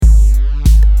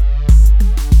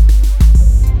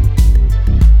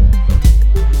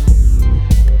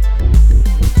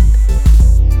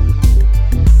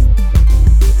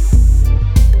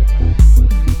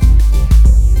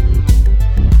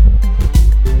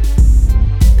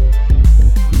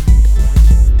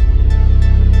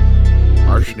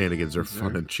shenanigans are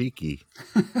fun and cheeky.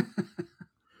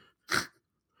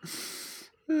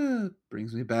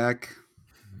 Brings me back.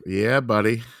 Yeah,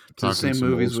 buddy. To the same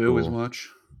movies we always watch.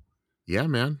 Yeah,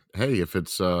 man. Hey, if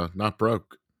it's not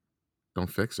broke, don't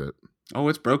fix it. Oh,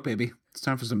 it's broke, baby. It's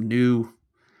time for some new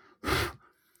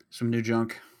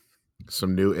junk.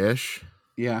 Some new-ish.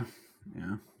 Yeah.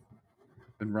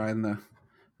 Been riding the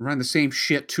same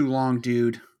shit too long,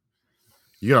 dude.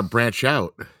 You gotta branch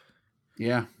out.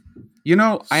 Yeah. You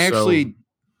know, I actually.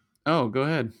 Oh, go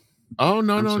ahead. Oh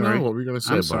no! What were you gonna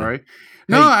say? I'm sorry. Hey,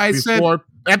 no, I said.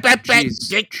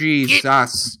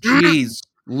 Jesus, jeez,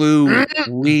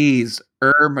 Louise,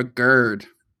 Ermagerd.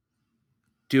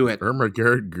 Do it.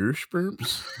 Ermagerd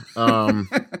Gooshburps?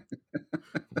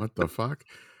 What the fuck?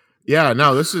 Yeah,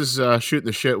 no, this is Shooting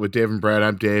the Shit with Dave and Brad.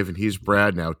 I'm Dave, and he's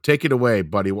Brad now. Take it away,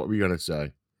 buddy. What were you going to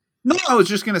say? No, I was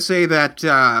just going to say that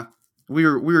we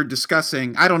were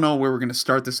discussing, I don't know where we're going to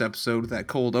start this episode with that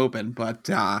cold open, but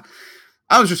I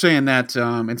was just saying that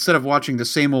instead of watching the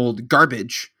same old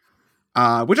garbage,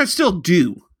 which I still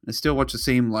do, I still watch the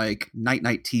same like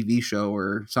night TV show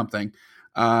or something.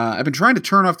 I've been trying to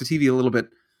turn off the TV a little bit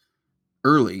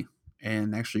early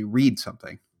and actually read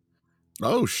something.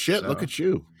 Oh shit! So, look at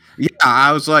you. Yeah,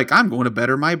 I was like, I'm going to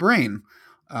better my brain.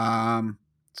 So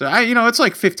it's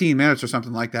like 15 minutes or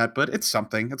something like that, but it's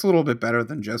something. It's a little bit better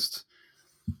than just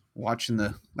watching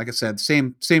like I said,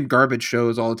 same garbage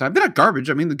shows all the time. They're not garbage.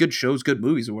 I mean, the good shows, good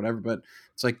movies or whatever, but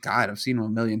it's like, God, I've seen them a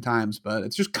million times, but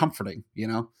it's just comforting, you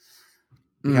know?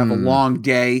 You have a long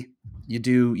day.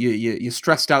 You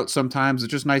stressed out sometimes.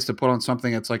 It's just nice to put on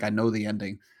something that's like, I know the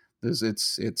ending.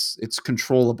 It's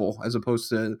controllable as opposed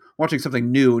to watching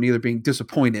something new and either being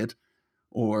disappointed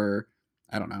or,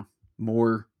 I don't know,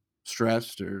 more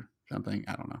stressed or something.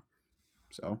 I don't know.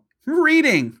 So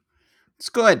reading, it's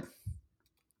good.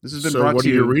 This has been brought to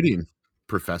you. What are you reading,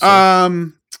 Professor?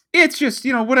 It's just,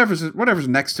 whatever's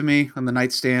next to me on the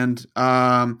nightstand.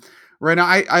 Right now,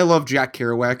 I love Jack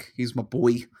Kerouac. He's my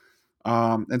boy.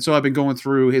 And so I've been going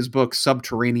through his book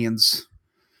Subterraneans.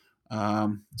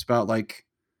 It's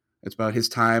about his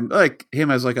time, like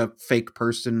him as like a fake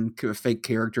person, a fake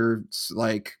character,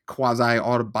 like quasi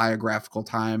autobiographical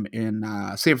time in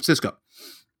San Francisco,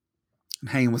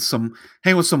 hanging with some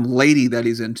lady that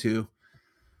he's into.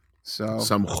 So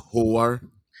some whore.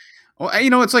 Well,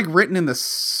 it's like written in the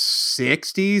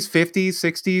 60s, 50s,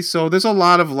 60s. So there's a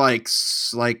lot of like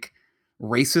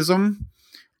racism,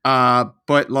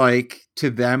 but like to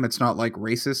them, it's not like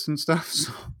racist and stuff.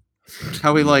 So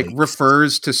how he like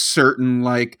refers to certain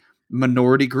like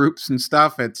minority groups and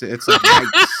stuff. It's like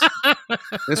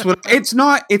it's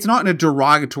not in a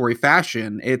derogatory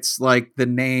fashion. It's like the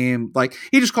name, like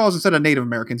he just calls, instead of Native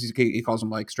Americans, he calls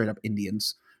them like straight up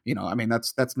Indians. I mean,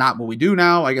 that's not what we do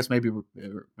now. I guess maybe we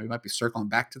might be circling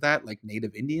back to that, like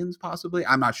Native Indians, possibly.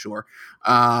 I'm not sure.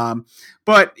 But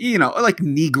like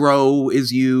Negro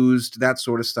is used, that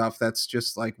sort of stuff. That's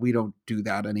just like, we don't do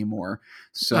that anymore.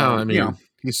 So, no, I mean,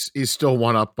 he's still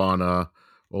one up on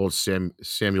old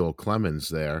Samuel Clemens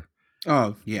there.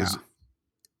 Oh, yeah.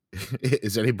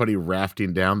 Is anybody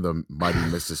rafting down the mighty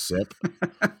Mississippi?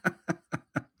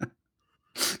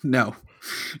 No.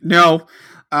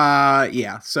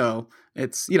 Yeah. So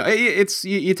it's, it's,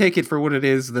 you take it for what it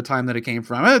is, the time that it came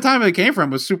from. And the time it came from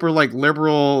was super like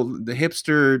liberal, the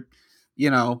hipster,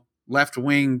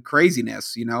 left-wing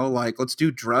craziness, like, let's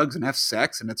do drugs and have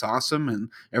sex and it's awesome and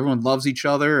everyone loves each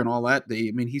other and all that.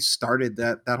 He started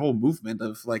that whole movement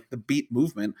of like the beat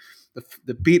movement,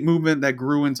 the beat movement that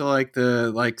grew into like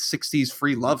the 60s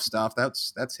free love stuff.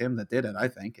 That's him that did it. I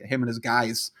think him and his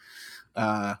guys,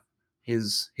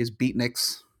 his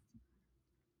beatniks.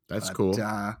 That's cool.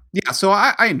 Yeah. So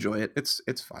I enjoy it.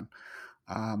 It's fun.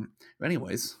 But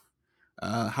anyways,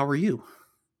 how are you?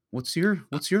 What's your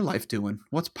life doing?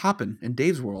 What's popping in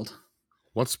Dave's world?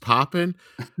 What's popping?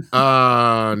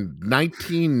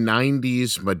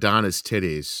 1990s Madonna's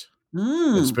titties.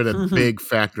 It's been a big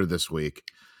factor this week.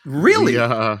 Really?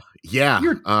 Yeah.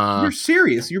 You're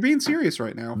serious. You're being serious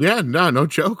right now. Yeah, no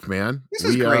joke, man. This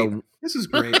is great. This is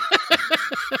great.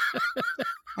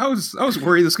 I was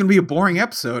worried this was going to be a boring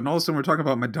episode, and all of a sudden we're talking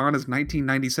about Madonna's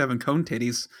 1997 cone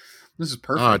titties. This is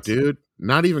perfect. Oh, dude.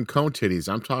 Not even cone titties.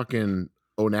 I'm talking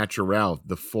au naturel,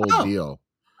 the full deal.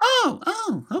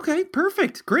 Oh, okay.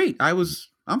 Perfect. Great.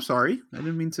 I'm sorry. I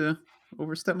didn't mean to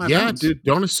overstep my bounds. Yeah, dude,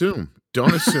 don't assume. You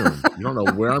don't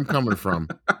know where I'm coming from.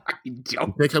 You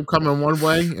think I'm coming one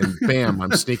way, and bam,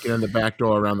 I'm sneaking in the back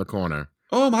door around the corner.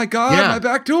 Oh my God, my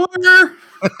back door.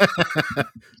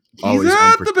 He's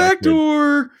at the back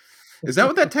door. Is that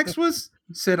what that text was?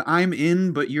 It said, I'm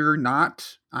in, but you're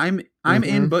not. I'm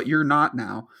in, but you're not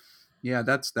now. Yeah,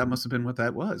 that must have been what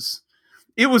that was.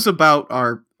 It was about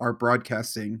our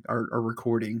broadcasting, our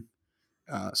recording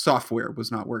software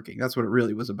was not working. That's what it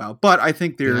really was about. But I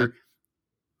think Yeah.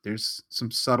 there's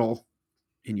some subtle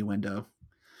innuendo.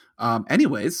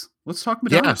 Anyways, let's talk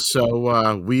Yeah, Madonna.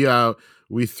 so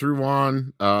we threw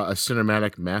on a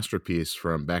cinematic masterpiece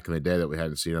from back in the day that we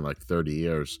hadn't seen in like 30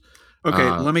 years. Okay,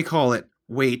 let me call it.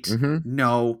 Wait, Mhm.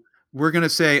 no, we're gonna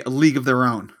say A League of Their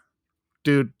Own.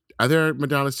 Dude, are there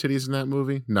Madonna's titties in that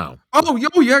movie? No. Oh,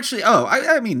 you actually. Oh,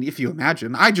 I mean, if you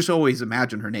imagine, I just always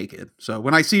imagine her naked. So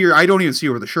when I see her, I don't even see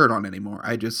her with a shirt on anymore.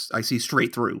 I see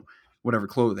straight through whatever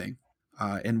clothing,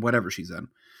 and whatever she's in.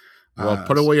 Well,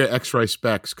 put away your X-ray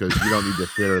specs because you don't need the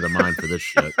theater of the mind for this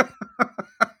shit.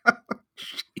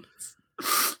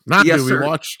 Not Yes, dude,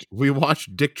 sir. we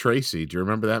watched Dick Tracy. Do you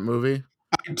remember that movie?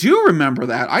 I do remember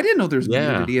that. I didn't know there's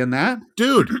Yeah. nudity in that.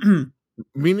 Dude,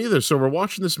 me neither. So we're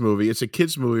watching this movie. It's a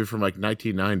kid's movie from like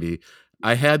 1990.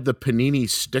 I had the Panini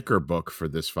sticker book for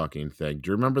this fucking thing.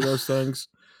 Do you remember those things?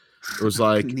 It was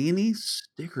like Panini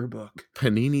sticker book.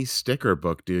 Panini sticker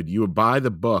book, dude. You would buy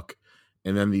the book,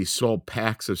 and then these sold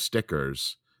packs of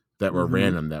stickers that were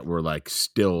random, that were like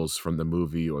stills from the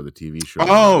movie or the TV show.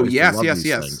 Oh, I used to yes, love yes, these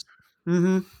yes. things.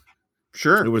 Mm-hmm.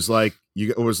 Sure. It was like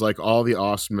all the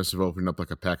awesomeness of opening up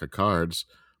like a pack of cards,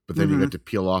 but then you got to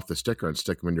peel off the sticker and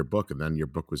stick them in your book, and then your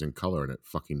book was in color, and it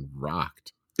fucking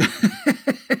rocked.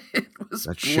 It was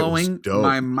That shit was blowing dope.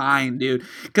 my mind, dude.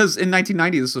 Because in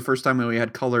 1990, this is the first time that we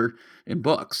had color in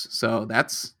books. So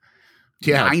that's It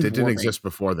didn't mind-blowing. exist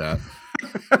before that.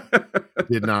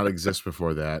 Did not exist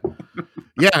before that.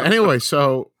 Yeah, anyway,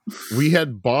 so we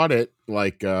had bought it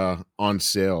like on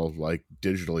sale, like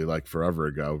digitally, like forever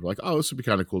ago. Like, oh, this would be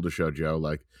kind of cool to show Joe.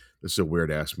 Like, this is a weird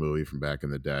ass movie from back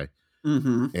in the day.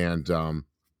 And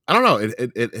I don't know,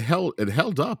 it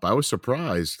held up. I was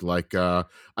surprised. Like I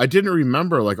didn't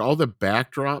remember like all the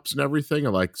backdrops and everything.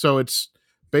 And like, so it's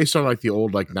based on like the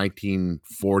old like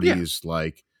 1940s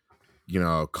like, you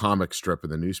know, comic strip in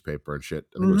the newspaper and shit.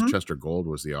 I think it was Chester Gold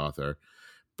was the author.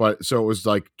 But so it was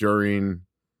like during,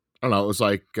 I don't know, it was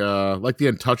like the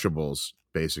Untouchables,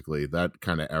 basically, that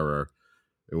kind of era.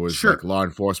 It was like law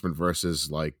enforcement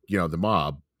versus like, you know, the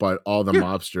mob, but all the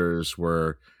mobsters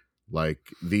were like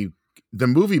the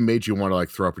movie made you want to like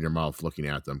throw up in your mouth looking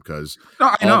at them because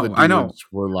I know.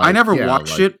 Were like, I never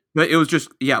watched it, but it was just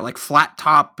like flat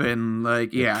top and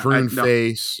like prune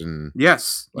face and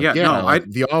like,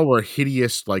 they all were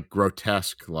hideous, like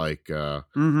grotesque, like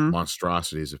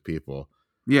monstrosities of people.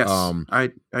 Yes, I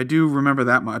do remember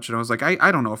that much, and I was like,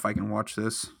 I don't know if I can watch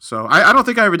this. So I don't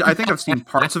think I think I've seen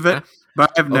parts of it,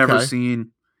 but I've never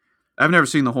seen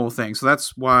the whole thing. So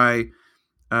that's why,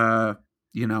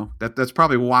 you know, that's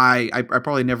probably why I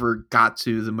probably never got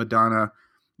to the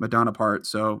Madonna part.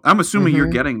 So I'm assuming you're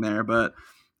getting there, but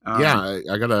I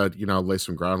gotta, you know, lay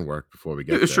some groundwork before we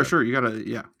get there. Sure, you gotta,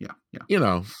 yeah. You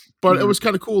know, but it was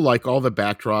kind of cool, like all the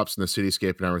backdrops and the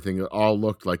cityscape and everything. It all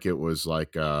looked like it was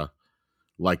like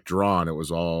drawn. It was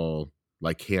all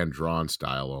like hand drawn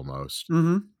style almost,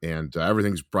 and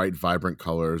everything's bright, vibrant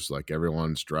colors. Like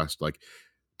everyone's dressed like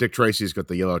Dick Tracy's got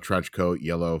the yellow trench coat,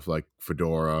 yellow like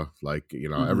fedora, like, you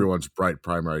know, everyone's bright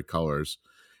primary colors,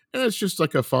 and it's just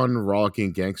like a fun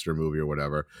rollicking gangster movie or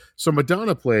whatever. So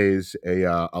Madonna plays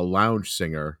a lounge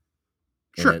singer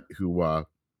in it who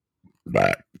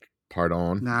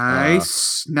pardon,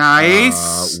 nice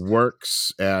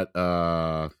works at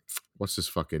what's his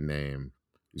fucking name?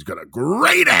 He's got a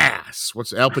great ass.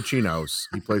 What's Al Pacino's?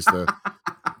 He plays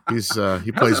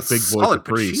he plays Big Boy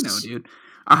Caprice, Pacino, dude.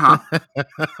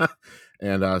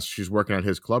 And she's working at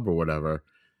his club or whatever.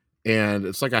 And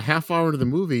it's like a half hour into the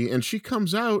movie, and she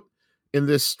comes out in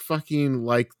this fucking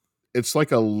like, it's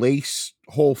like a lace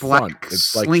whole front.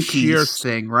 It's like sheer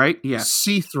thing, right? Yes.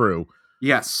 See-through.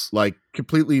 Yes. Like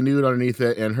completely nude underneath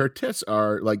it, and her tits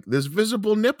are like, there's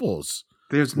visible nipples.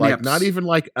 There's like nips. Not even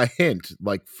like a hint,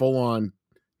 like full on,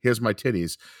 here's my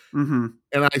titties. And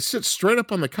I sit straight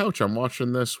up on the couch. I'm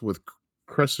watching this with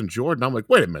Chris and Jordan. I'm like,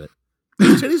 wait a minute.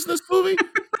 There's titties in this movie?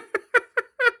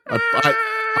 I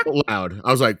out loud.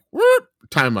 I was like,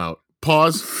 time out.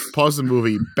 Pause the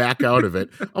movie, back out of it.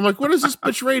 I'm like, what is this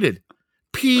bitch rated?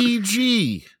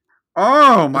 PG.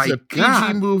 Oh my God. It's a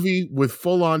PG movie with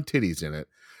full on titties in it.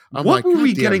 What were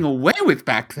we getting away with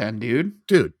back then, dude?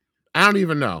 Dude, I don't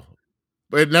even know.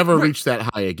 But it never reached that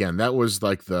high again. That was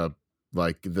like the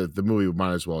movie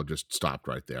might as well just stopped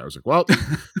right there. I was like, well,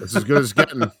 that's as good as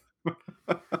getting.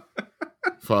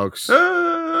 Folks,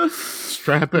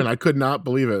 strap in. I could not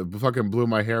believe it. It fucking blew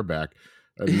my hair back.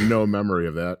 I had no memory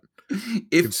of that.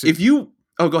 If you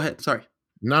go ahead. Sorry.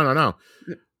 No.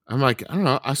 I'm like, I don't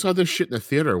know. I saw this shit in the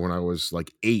theater when I was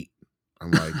like 8.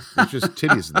 I'm like, there's just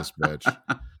titties in this bitch.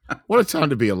 What a time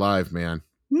to be alive, man.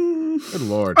 Good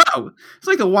Lord. Wow. It's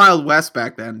like the Wild West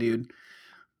back then, dude.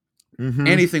 Mm-hmm.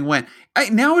 Anything went.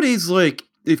 Nowadays, like,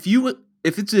 if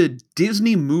it's a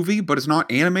Disney movie but it's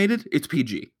not animated, it's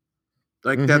PG.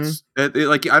 Like, that's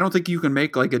like, I don't think you can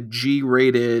make like a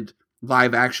G-rated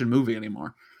live action movie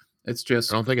anymore. It's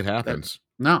just, I don't think it happens.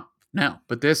 No.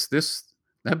 But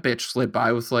that bitch slid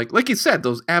by with like you said,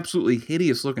 those absolutely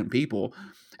hideous looking people.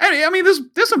 And I mean,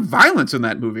 there's some violence in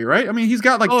that movie, right? I mean, he's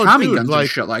got like Tommy guns and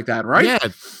shit like that, right? Yeah.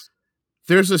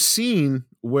 There's a scene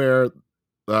where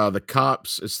the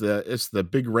cops, it's the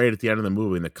big raid at the end of the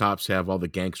movie, and the cops have all the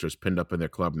gangsters pinned up in their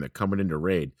club, and they're coming in to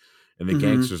raid, and the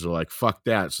gangsters are like, fuck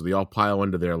that, so they all pile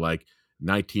into their like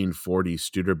 1940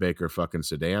 Studebaker fucking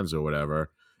sedans or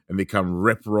whatever, and they come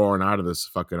rip roaring out of this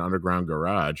fucking underground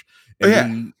garage, and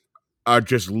they are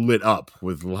just lit up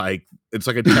with like, it's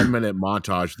like a 10-minute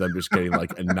montage of them just getting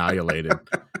like annihilated.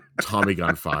 Tommy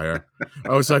gun fire. I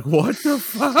was like, what the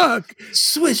fuck?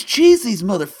 Swiss cheese these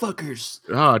motherfuckers.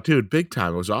 Oh, dude, big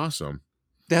time. It was awesome.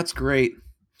 That's great.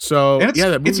 So yeah,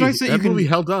 that movie, it's nice that movie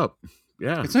held up.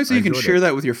 Yeah. It's nice that you can share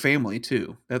that with your family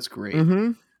too. That's great.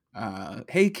 Mm-hmm.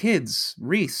 Hey kids,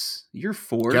 Reese, you're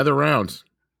 4. Gather around.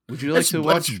 Would you like to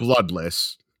watch? It's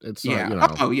bloodless. It's yeah.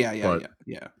 Not, oh yeah.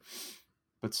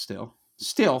 But still,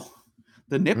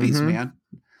 the nippies, man.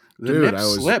 The dude, nip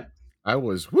slip. I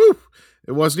was woo.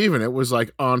 It wasn't even. It was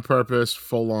like on purpose,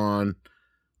 full on.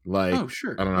 Like, oh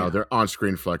sure, I don't know. They're on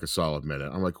screen for like a solid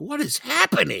minute. I'm like, what is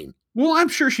happening? Well, I'm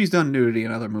sure she's done nudity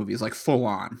in other movies, like full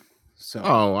on. So,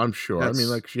 I'm sure. I mean,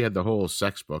 like she had the whole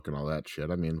sex book and all that shit.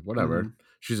 I mean, whatever.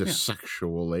 She's a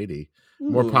sexual lady.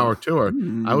 More power to her.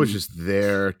 I was just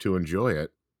there to enjoy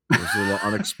it. It was a little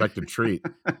unexpected treat.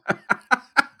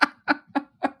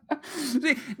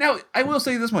 Now, I will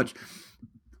say this much.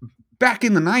 Back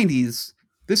in the 90s,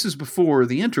 this is before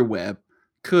the interweb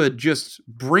could just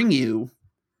bring you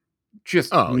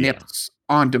just nips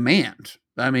on demand.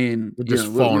 I mean, just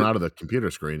falling out of the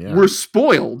computer screen. Yeah, we're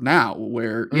spoiled now.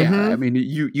 Where I mean,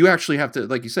 you actually have to,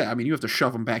 like you said, I mean, you have to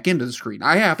shove them back into the screen.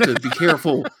 I have to be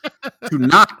careful to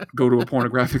not go to a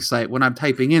pornographic site when I'm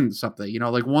typing in something. You know,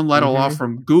 like one letter off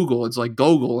from Google, it's like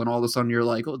Gogol, and all of a sudden you're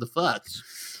like, what the fuck?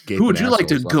 Who would you like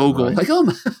to Gogol? Right. Like, oh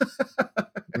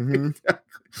my.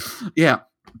 Yeah.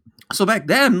 So back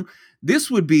then,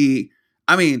 this would be,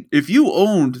 I mean, if you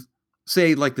owned,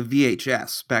 say, like the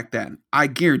VHS back then, I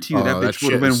guarantee you that bitch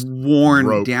would have been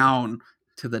worn down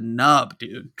to the nub,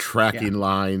 dude. Tracking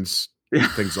lines,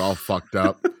 things all fucked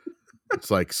up. It's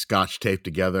like scotch taped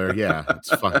together. Yeah,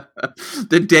 it's fun.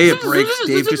 The day it breaks,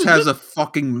 Dave just has a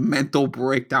fucking mental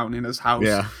breakdown in his house.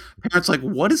 Yeah. Parents like,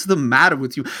 what is the matter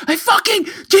with you? I fucking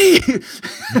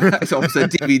I almost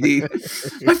said DVD.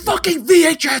 My fucking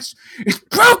VHS is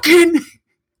broken,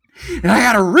 and I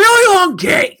had a really long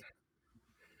day.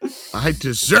 I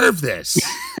deserve this.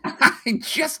 I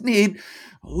just need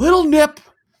a little nip.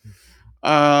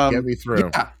 Get me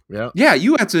through. Yeah.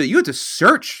 You had to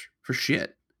search for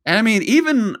shit. And I mean,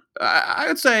 even I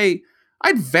would say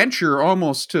I'd venture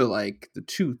almost to like the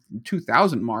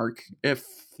 2000 mark, if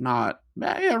not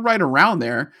right around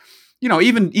there. You know,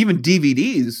 even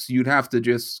DVDs, you'd have to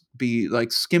just be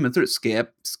like skimming through it.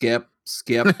 Skip.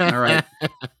 All right.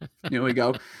 Here we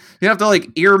go. You have to like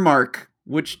earmark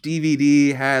which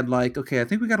DVD had like, okay, I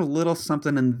think we got a little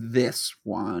something in this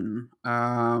one.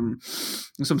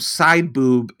 Some side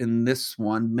boob in this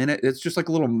one. Minute, it's just like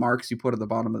little marks you put at the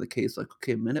bottom of the case. Like,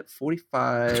 okay, minute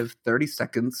 45, 30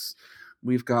 seconds.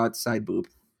 We've got side boob.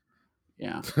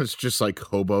 Yeah. It's just like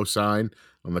hobo sign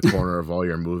on the corner of all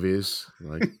your movies.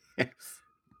 Like,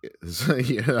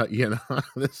 you know,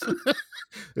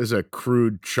 there's a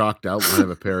crude chalked outline of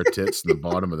a pair of tits in the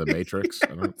bottom of the Matrix.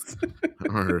 I don't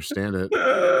understand it.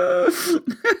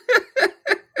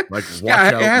 Like,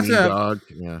 watch out, mean dog.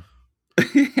 Yeah.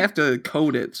 You have to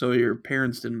code it so your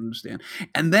parents didn't understand.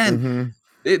 And then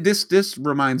this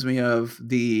reminds me of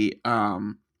the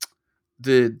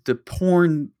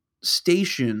porn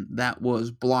station that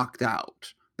was blocked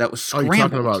out. That was scrambled. Oh, you're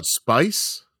talking about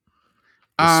Spice?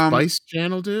 The Spice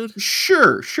Channel, dude?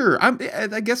 Sure.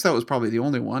 I guess that was probably the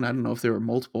only one. I don't know if there were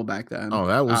multiple back then. Oh,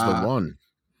 that was the one.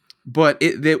 But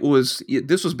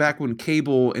this was back when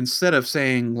cable, instead of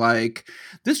saying like,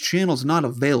 this channel's not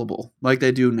available like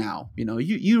they do now, you know,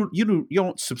 you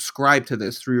don't subscribe to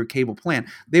this through your cable plan.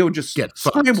 They would just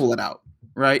scramble it out,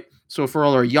 right? So for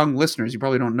all our young listeners, you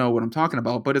probably don't know what I'm talking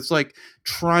about, but it's like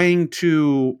trying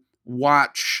to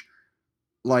watch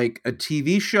like a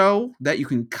TV show that you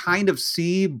can kind of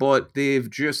see, but they've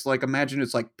just like, imagine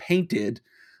it's like painted,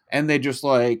 and they just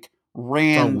like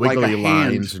ran like a wiggly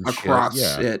hand lines and shit, across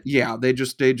yeah. it. Yeah, they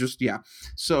just yeah.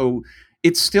 So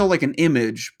it's still like an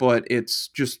image, but it's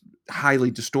just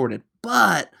highly distorted.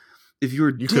 But if you're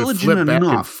You could diligent flip back and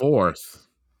enough, forth.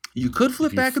 you could flip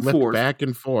If you back and flipped forth. back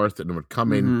and forth, and it would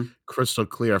come in Mhm. crystal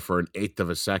clear for an eighth of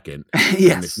a second. And if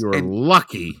Yes. you were And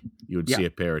lucky, you would Yeah. see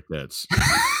a pair of tits.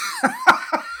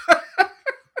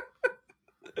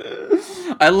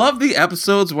 I love the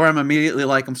episodes where I'm immediately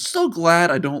like, I'm so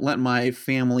glad I don't let my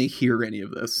family hear any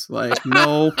of this. Like,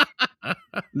 no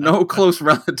close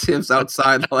relatives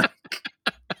outside, like,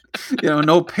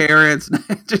 no parents.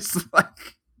 Just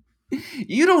like,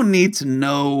 you don't need to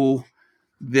know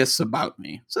this about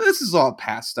me. So this is all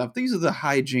past stuff. These are the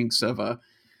hijinks of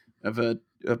a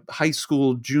high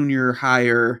school junior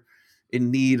hire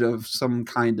in need of some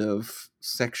kind of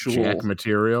sexual Jack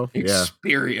material. Yeah.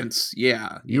 experience.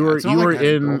 Yeah. You It's not were like I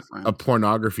had a in girlfriend. a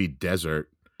pornography desert.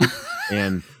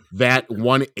 And that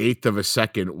 1/8 of a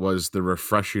second was the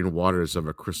refreshing waters of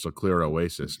a crystal clear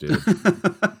oasis, dude.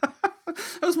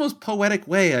 That was the most poetic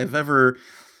way I've ever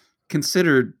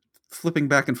considered flipping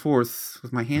back and forth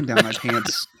with my hand down my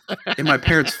pants in my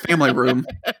parents' family room,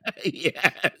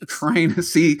 Yes. trying to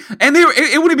see. And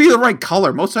it wouldn't be the right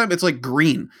color. Most of the time, it's like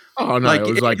green. Oh no, it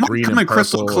was like might green come and in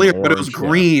crystal purple clear, and but it was orange, yeah.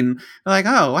 green. Like,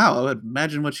 oh wow,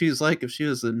 imagine what she's like if she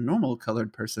was a normal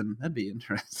colored person. That'd be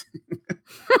interesting.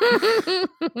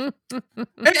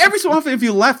 And every so often, if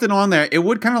you left it on there, it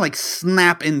would kind of like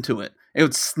snap into it. It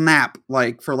would snap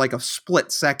like for like a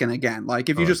split second again. Like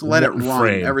if you just let it one run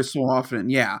frame. every so often.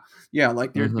 Yeah.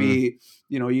 Like there'd Mhm. be,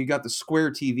 you got the square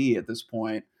TV at this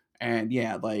point, and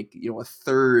yeah, like a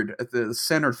third, the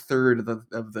center third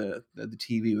of the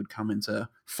TV would come into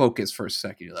focus for a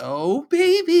second. You're like, oh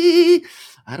baby,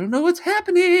 I don't know what's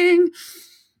happening.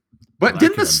 But Well, I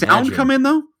didn't can the sound imagine. come in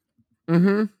though?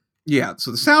 Mm-hmm. Yeah, so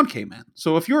the sound came in.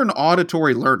 So if you're an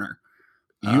auditory learner,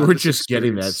 You were this just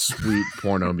getting that experience- sweet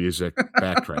porno music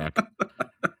backtrack.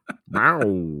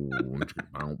 Bow,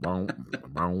 bow, bow,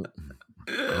 bow.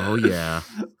 Oh yeah,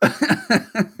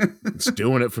 it's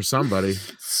doing it for somebody.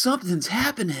 Something's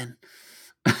happening.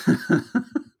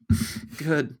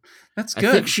 Good. That's I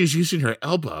good. think she's using her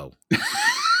elbow.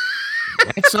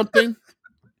 That's something.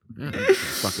 Yeah,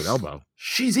 fucking elbow.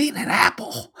 She's eating an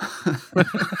apple.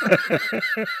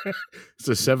 It's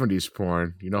a 70s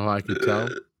porn. You know how I could tell?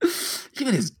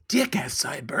 Even his dick has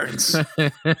sideburns.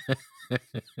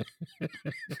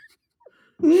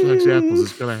 She likes apples.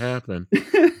 It's gonna happen.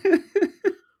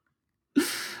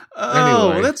 Oh,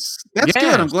 Anyway. that's Yeah,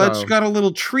 good. I'm glad so- she got a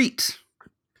little treat.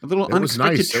 A little It was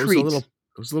unexpected nice. treat.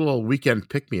 It was a little weekend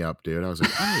pick me up, dude. I was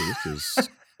like, oh, this is.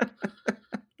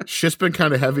 Shit's been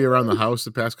kind of heavy around the house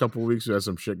the past couple of weeks. We had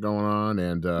some shit going on,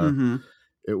 and Mhm.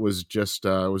 it was just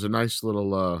it was a nice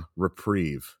little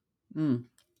reprieve. Mm.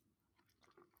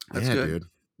 That's yeah, good. dude.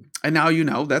 And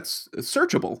now that's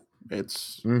searchable.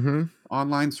 It's Mm-hmm.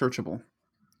 online searchable.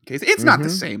 Okay, it's not the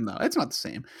Mhm. same though. It's not the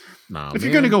same. No, If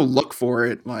you're gonna go look for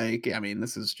it, like, I mean,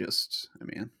 this is just,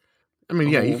 yeah,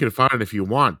 you whole- can find it if you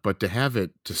want, but to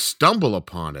stumble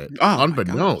upon it, Oh, my gosh.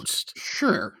 unbeknownst,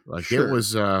 Sure. like sure. it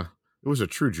was a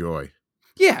true joy.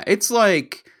 Yeah, it's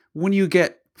like when you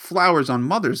get flowers on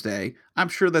Mother's Day, I'm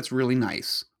sure that's really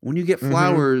nice. When you get Mhm.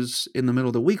 flowers in the middle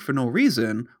of the week for no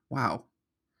reason, wow.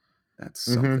 That's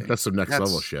something. That's some next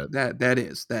level shit. That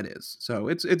is. So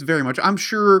it's very much, I'm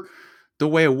sure the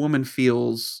way a woman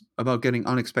feels about getting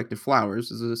unexpected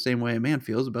flowers is the same way a man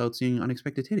feels about seeing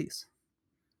unexpected titties.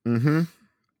 Mm-hmm.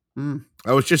 Mm.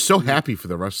 I was just so Mm. happy for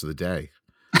the rest of the day.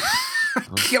 I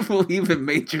can't believe it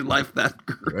made your life that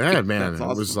great. Yeah, man. That's It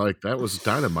was awesome. like, that was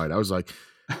dynamite. I was like,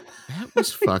 that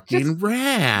was fucking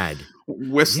rad.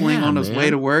 Whistling Yeah, on his way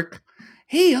man. to work.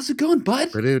 Hey, how's it going, bud?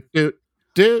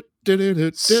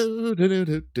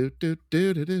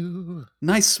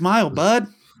 Nice smile, bud.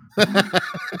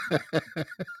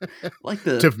 Like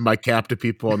the Tip my cap to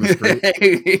people on the street.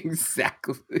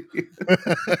 exactly.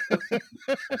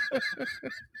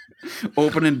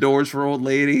 Opening doors for old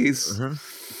ladies. Uh-huh.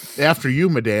 After you,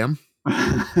 madame.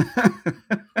 I've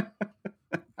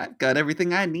got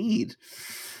everything I need.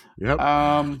 Yep.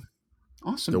 Awesome.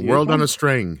 The dude. world on Well, a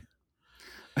string.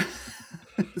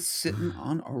 sitting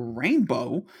on a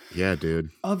rainbow Yeah, dude.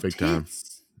 of Big time.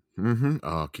 tits. Mm-hmm.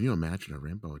 Oh, can you imagine a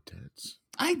rainbow of tits?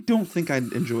 I don't think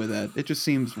I'd enjoy that. It just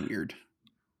seems weird.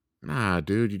 Nah,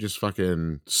 dude. You just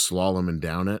fucking slaloming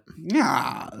down it,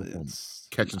 Yeah, it's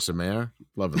catching some air,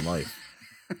 loving life.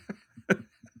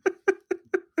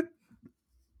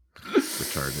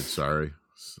 Retarded. Sorry.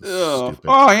 Ugh. Stupid.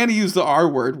 Oh, and he used the R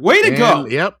word. Way to go!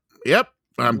 And- Yep.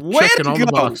 I'm Way checking to all the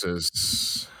go.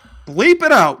 boxes. Bleep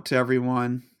it out to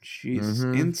everyone. She's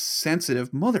Mhm.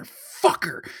 insensitive. Mother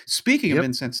motherfucker. Speaking of Yep.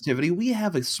 insensitivity, we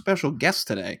have a special guest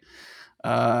today.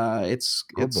 It's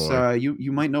boy.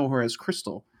 you might know her as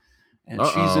Crystal, and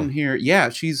she's Uh-oh. in here. Yeah,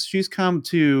 she's come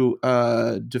to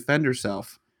defend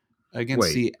herself against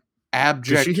Wait. the Did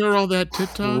abject she hear all that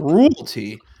TikTok?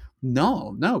 cruelty.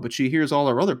 No, but she hears all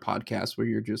our other podcasts where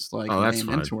you're just like Oh, that's laying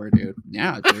fine. into her, dude.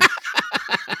 Yeah, dude.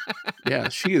 Yeah,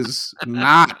 she is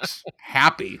not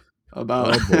happy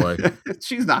about. Oh, boy.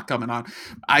 She's not coming on.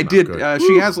 I Not did. good.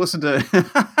 She Woo. has listened to.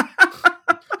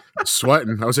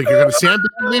 Sweating. I was like, you're going to sandbag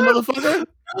me, motherfucker?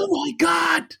 Oh my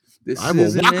god! This I will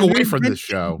is an walk away from this intervention.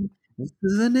 show. This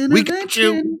is an We got you.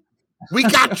 intervention. We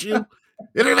got you.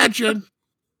 Intervention.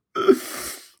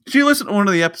 She listened to one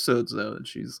of the episodes though, and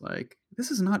she's like,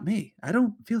 "This is not me. I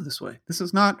don't feel this way. This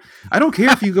is not. I don't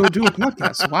care if you go do a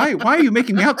podcast. Why are you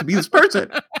making me out to be this person?"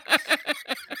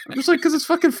 I'm just like, because it's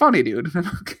fucking funny, dude. I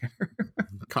don't care.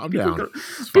 Calm People, down.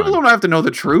 people don't have to know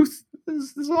the truth.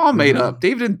 This is all made Mhm. up.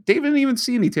 Dave didn't even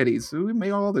see any titties. We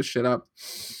made all this shit up.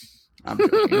 I'm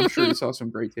joking. I'm sure he saw some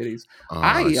great titties. Oh,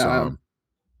 I saw him.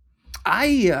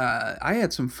 I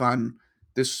had some fun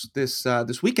this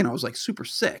weekend. I was like super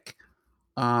sick.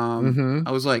 Mhm.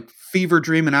 I was like fever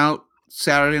dreaming out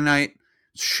Saturday night,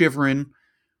 shivering.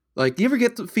 Like, you ever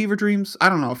get the fever dreams? I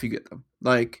don't know if you get them.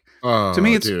 Like, Oh, to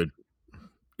me, it's dude.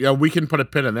 Yeah, we can put a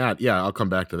pin in that. Yeah, I'll come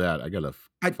back to that. I got a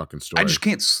fucking story. I just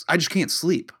can't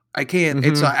sleep. I can't.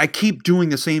 It's I keep doing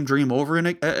the same dream over and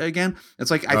again.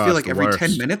 It's like I feel it's like the every 10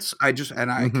 worst. minutes I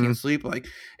can't sleep. Like,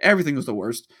 everything was the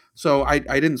worst. So I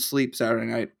didn't sleep Saturday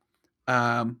night.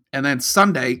 And then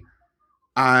Sunday,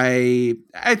 I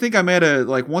think I made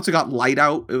once it got light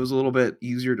out, it was a little bit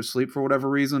easier to sleep for whatever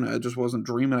reason. I just wasn't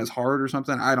dreaming as hard or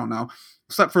something. I don't know.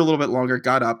 Slept for a little bit longer,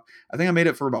 got up. I think I made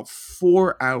it for about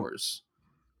 4 hours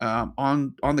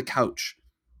on the couch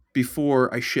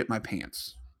before I shit my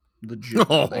pants.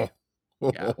 Legitimately.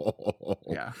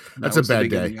 Yeah. That's a bad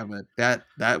day. Of it.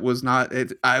 That was not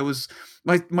it. I was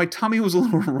my tummy was a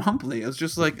little rumbly. I was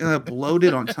just like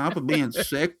bloated on top of being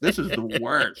sick. This is the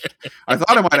worst. I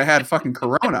thought I might have had fucking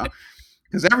corona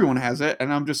because everyone has it,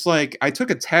 and I'm just like, I took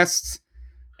a test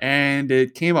and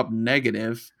it came up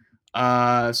negative.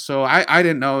 So I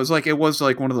didn't know. It was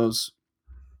like one of those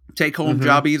take home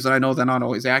jobbies, and I know they're not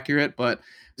always accurate, but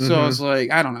so I was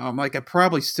like, I don't know. I'm like, I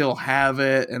probably still have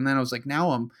it, and then I was like,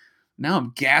 now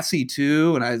I'm gassy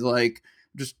too, and I like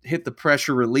just hit the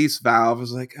pressure release valve. I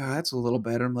was like, oh, that's a little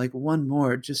better. I'm like, one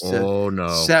more just to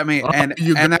set me, and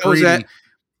that was it.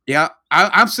 Yeah,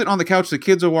 I'm sitting on the couch. The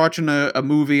kids are watching a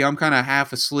movie. I'm kind of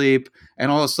half asleep,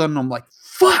 and all of a sudden I'm like,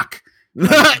 fuck.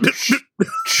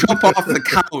 Jump off the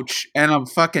couch, and I'm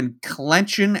fucking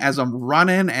clenching as I'm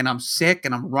running, and I'm sick,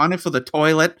 and I'm running for the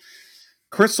toilet.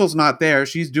 Crystal's not there.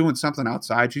 She's doing something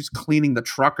outside. She's cleaning the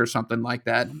truck or something like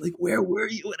that. I'm like, where were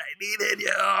you when I needed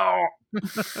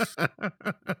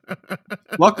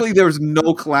you? Luckily, there was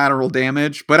no collateral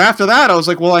damage. But after that, I was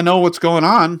like, well, I know what's going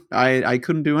on. I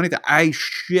couldn't do anything. I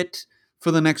shit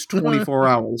for the next 24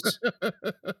 hours.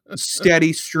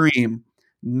 Steady stream,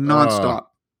 nonstop.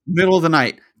 Middle of the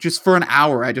night. Just for an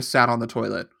hour, I just sat on the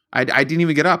toilet. I didn't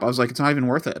even get up. I was like, it's not even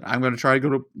worth it. I'm going to try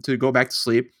to go back to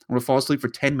sleep. I'm going to fall asleep for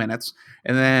 10 minutes,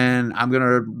 and then I'm going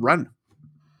to run.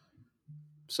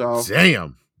 So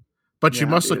damn. But you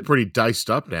must dude. look pretty diced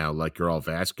up now, like you're all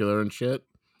vascular and shit.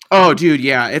 Oh, dude,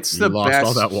 yeah, it's you the lost best.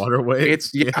 all that water weight.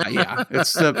 It's yeah.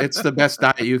 It's the best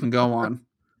diet you can go on.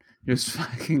 Just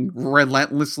fucking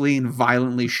relentlessly and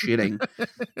violently shitting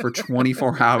for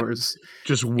 24 hours.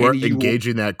 Just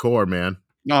engaging that core, man.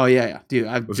 Oh yeah, dude.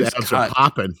 I've those just abs cut. are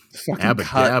popping.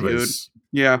 Cut, dude.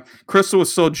 Yeah, Crystal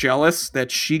was so jealous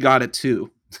that she got it too.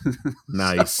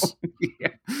 Nice.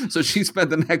 So she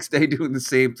spent the next day doing the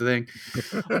same thing.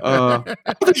 I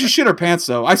don't think she shit her pants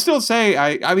though. I still say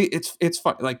I mean it's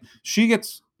fun. Like, she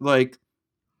gets like.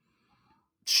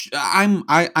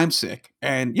 I'm sick,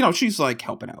 and she's like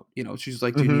helping out. She's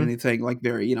like, do you need anything? Like,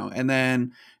 very, and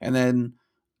then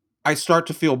I start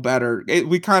to feel better.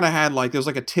 We kind of had there's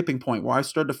like a tipping point where I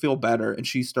started to feel better, and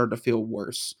she started to feel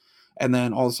worse. And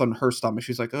then all of a sudden, her stomach,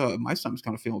 she's like, oh, my stomach's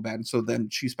kind of feeling bad. And so then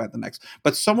she spent the next.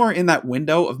 But somewhere in that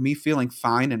window of me feeling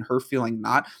fine and her feeling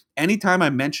not, anytime I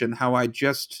mention how I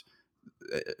just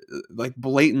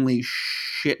blatantly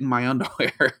shit in my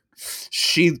underwear,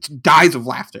 she dies of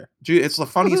laughter. It's the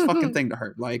funniest fucking thing to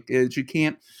her. Like, she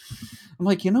can't. I'm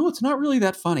like, it's not really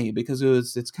that funny because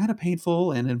it's kind of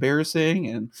painful and embarrassing.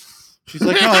 And she's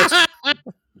like, no,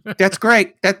 that's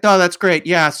great. That's great.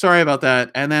 Yeah, sorry about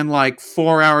that. And then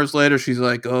 4 hours later, she's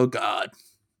like, oh God,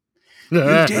 you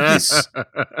did this.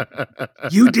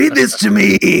 You did this to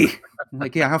me. I'm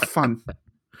like, yeah, have fun.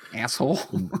 asshole.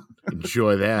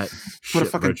 Enjoy that. Put a Shit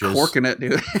fucking britches. cork in it,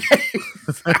 dude.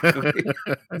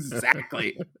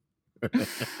 Exactly.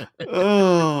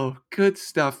 Oh, good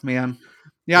stuff, man.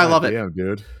 Yeah, I love it. Damn,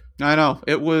 dude. I know.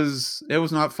 It was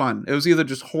not fun. It was either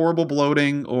just horrible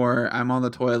bloating or I'm on the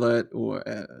toilet or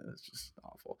it's just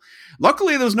awful.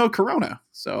 Luckily there's no corona.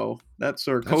 So that's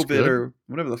or That's COVID good. or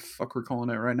whatever the fuck we're calling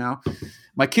it right now.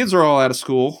 My kids are all out of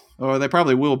school, or they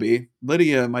probably will be.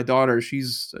 Lydia, my daughter,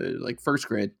 she's like first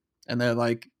grade, and they're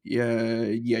like, yeah,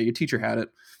 your teacher had it.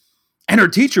 And her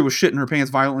teacher was shitting her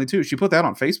pants violently too. She put that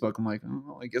on Facebook. I'm like, oh,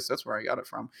 well, I guess that's where I got it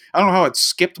from. I don't know how it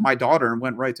skipped my daughter and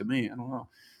went right to me. I don't know.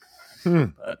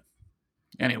 But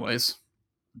anyways,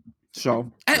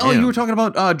 so you were talking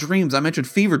about dreams. I mentioned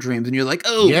fever dreams, and you're like,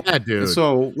 oh yeah, dude.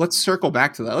 So let's circle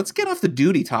back to that. Let's get off the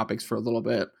duty topics for a little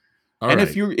bit. All and right.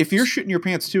 if you're shitting your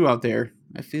pants too out there,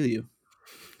 I feel you.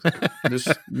 There's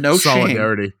no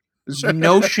solidarity. Shame. There's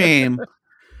no shame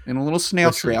in a little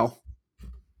snail trail.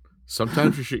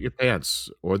 Sometimes you shit your pants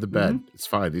or the bed. Mm-hmm. It's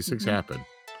fine. These things happen.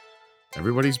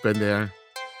 Everybody's been there.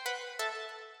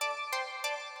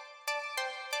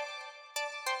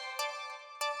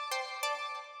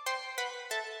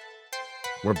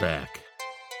 We're back.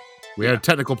 We had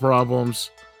technical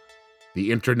problems.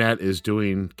 The internet is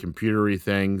doing computery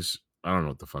things. I don't know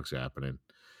what the fuck's happening.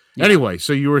 Yeah. Anyway,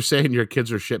 so you were saying your kids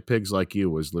are shit pigs like you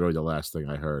was literally the last thing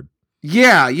I heard.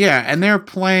 Yeah. And they're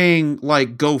playing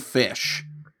like Go Fish.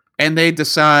 And they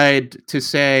decide to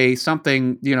say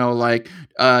something, like,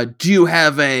 do you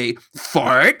have a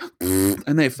fart?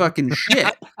 And they fucking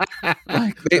shit.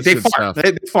 Like, they fart.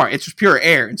 They fart. It's just pure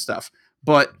air and stuff.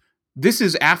 But this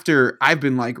is after I've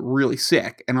been like really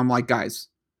sick. And I'm like, guys,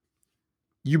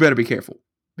 you better be careful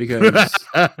because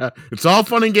it's all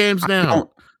fun and games now.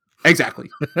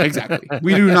 Exactly.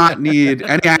 We do not need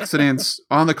any accidents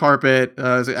on the carpet.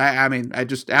 I mean,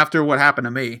 after what happened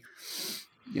to me,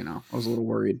 I was a little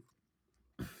worried.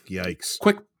 Yikes.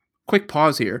 Quick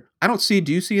pause here.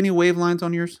 Do you see any wave lines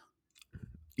on yours?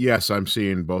 Yes, I'm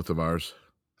seeing both of ours.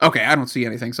 Okay, I don't see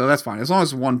anything, so that's fine. As long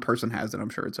as one person has it, I'm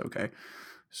sure it's okay.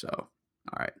 So, all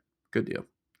right. Good deal.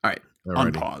 All right.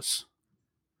 Alrighty. Unpause.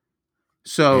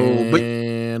 So,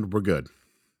 and we're good.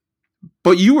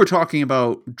 But you were talking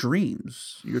about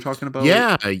dreams. You were talking about...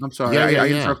 Yeah. I'm sorry. I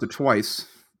interrupted twice.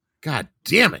 God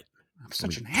damn it. I'm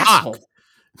such an asshole.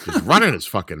 Just running his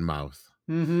fucking mouth.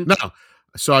 Mm-hmm. No.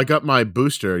 So I got my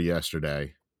booster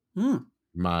yesterday.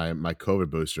 My COVID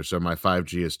booster. So my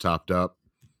 5G is topped up.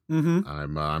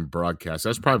 Mm-hmm. I'm broadcast.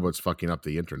 That's probably what's fucking up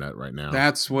the internet right now.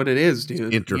 That's what it is,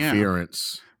 dude.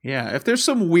 Interference. Yeah. If there's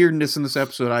some weirdness in this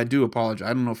episode, I do apologize.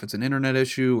 I don't know if it's an internet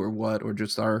issue or what, or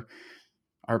just our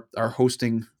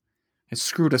hosting has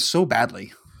screwed us so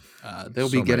badly.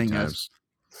 They'll be getting a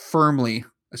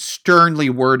sternly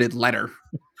worded letter.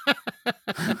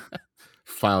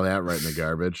 File that right in the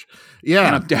garbage.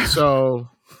 Yeah. So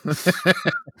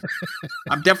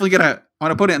I'm definitely gonna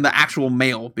want to put it in the actual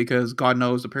mail because God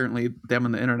knows apparently them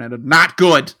and the internet are not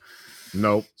good.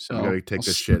 Nope. So you gotta take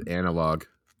this shit analog.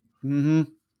 Mm-hmm.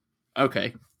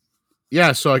 Okay.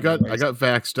 Yeah, so I got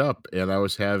vaxxed up and I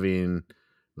was having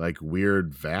like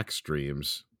weird vax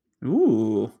dreams.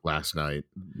 Ooh. Last night.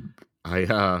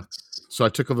 So I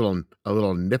took a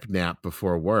little nip nap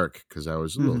before work because I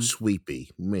was a little sweepy.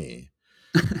 Meh.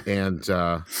 And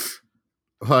so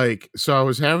I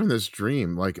was having this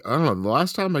dream. Like, I don't know, the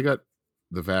last time I got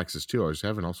the vaxes too, I was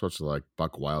having all sorts of like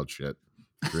buck wild shit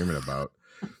dreaming about.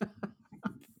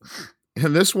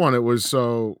 And this one, it was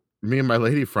me and my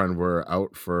lady friend were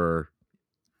out for,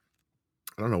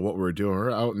 I don't know what we were doing. We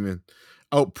were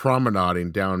out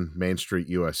promenading down Main Street,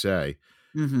 USA.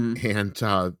 Mm-hmm.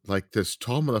 And like this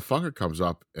tall motherfucker comes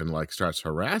up and like starts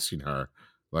harassing her,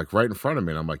 like right in front of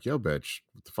me. And I'm like, yo, bitch,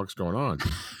 what the fuck's going on?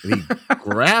 And he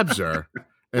grabs her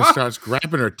and starts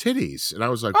grabbing her titties. And I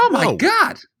was like, oh my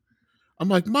God. I'm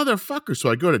like, motherfucker.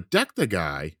 So I go to deck the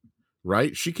guy,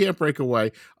 right? She can't break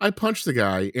away. I punch the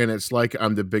guy and it's like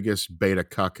I'm the biggest beta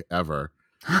cuck ever.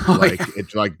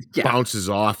 It bounces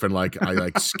off and like I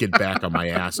like skid back on my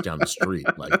ass down the street.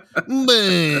 Like,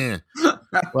 meh.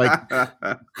 Like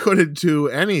couldn't do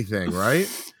anything, right?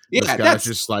 Yeah, this guy's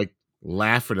just like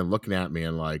laughing and looking at me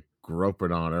and like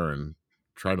groping on her and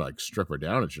trying to like strip her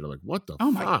down and shit. I'm like, what the fuck? Oh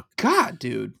my God,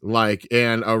 dude. Like,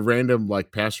 and a random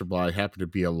like passerby happened to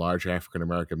be a large African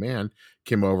American man,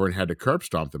 came over and had to curb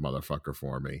stomp the motherfucker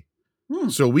for me.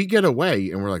 So we get away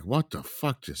and we're like, what the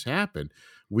fuck just happened?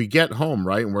 We get home,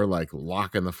 right? And we're like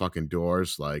locking the fucking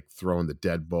doors, like throwing the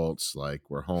deadbolts, like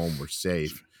we're home, we're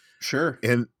safe. Sure.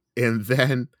 And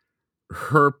then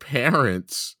her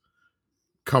parents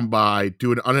come by,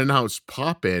 do an unannounced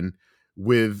pop-in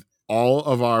with all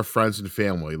of our friends and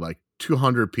family, like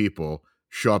 200 people,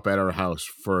 show up at our house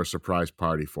for a surprise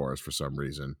party for us for some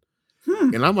reason.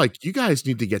 And I'm like, you guys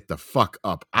need to get the fuck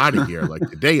up out of here. Like,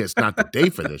 today is not the day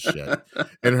for this shit.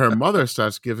 And her mother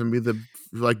starts giving me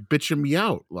bitching me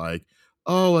out. Like,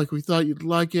 oh, like, we thought you'd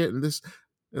like it. And this,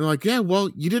 and like, yeah, well,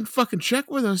 you didn't fucking check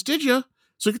with us, did you?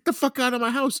 So get the fuck out of my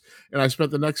house. And I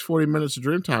spent the next 40 minutes of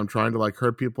Dreamtime trying to like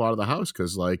herd people out of the house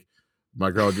because like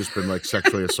my girl had just been like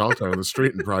sexually assaulted on the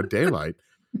street in broad daylight.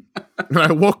 And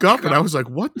I woke up and I was like,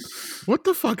 what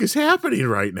the fuck is happening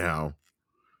right now?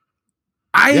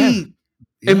 I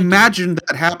imagined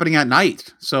that happening at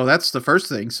night. So that's the first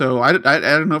thing. So I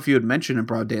don't know if you had mentioned in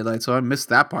broad daylight, so I missed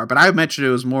that part. But I mentioned it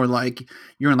was more like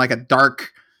you're in like a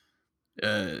dark,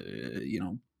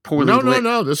 poorly lit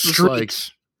no.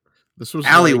 This was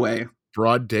alleyway, like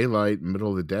broad daylight,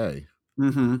 middle of the day.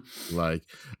 Mm-hmm. Like,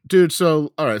 dude.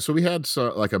 So all right. So we had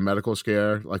like a medical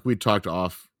scare. Like we talked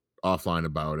offline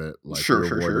about it. Like we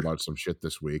were worried about some shit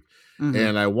this week,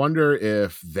 and I wonder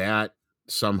if that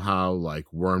somehow like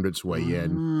wormed its way in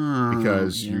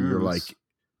because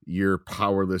you're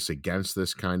powerless against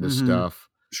this kind of stuff.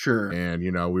 Sure. And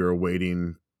we were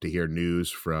waiting to hear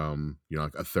news from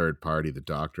like a third party, the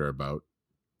doctor, about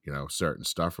certain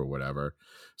stuff or whatever.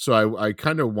 So I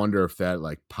kind of wonder if that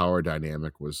like power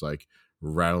dynamic was like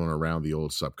rattling around the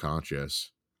old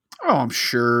subconscious. Oh, I'm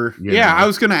sure. Yeah, I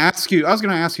was gonna ask you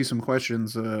some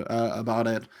questions about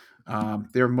it.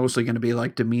 They're mostly going to be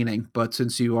like demeaning, but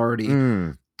since you already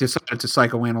decided to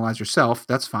psychoanalyze yourself,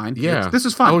 that's fine. Yeah, this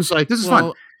is fun. I was like, this is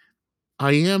fun.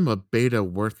 I am a beta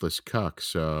worthless cuck,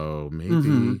 so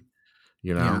maybe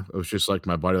it was just like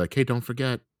my body, like, hey, don't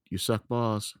forget, you suck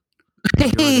balls.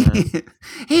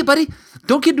 Hey, buddy,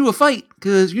 don't get into a fight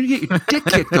because you're gonna get your dick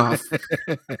kicked off.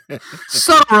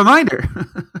 Subtle reminder.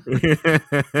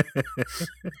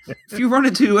 If you run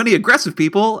into any aggressive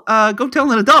people, go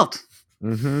tell an adult.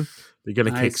 Mm-hmm. They're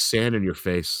gonna kick sand in your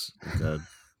face like a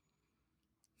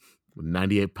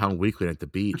 98-pound weakling at the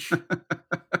beach.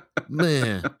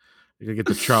 Man, you're gonna get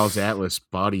the Charles Atlas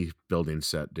bodybuilding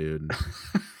set, dude.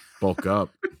 Bulk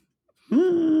up.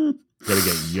 Gotta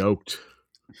get yoked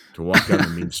to walk down the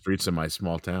mean streets of my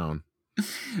small town.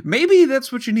 Maybe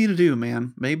that's what you need to do,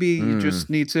 man. Maybe you just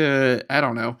need to, I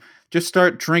don't know, just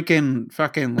start drinking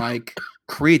fucking like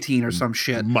creatine or some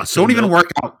shit. Don't even work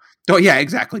out. Yeah,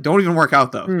 exactly. Don't even work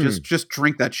out though. Just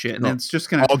drink that shit, and it's just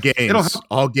gonna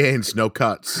all gains, no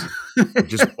cuts.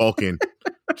 Just bulking,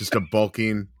 just a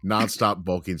bulking, nonstop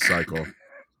bulking cycle.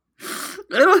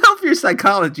 It'll help your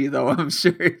psychology, though. I'm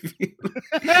sure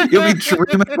you'll be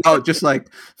dreaming about just like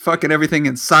fucking everything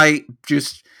in sight,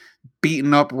 just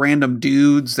beating up random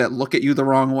dudes that look at you the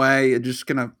wrong way. You're just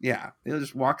gonna, you're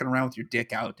just walking around with your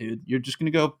dick out, dude. You're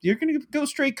gonna go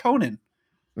straight Conan.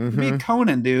 Be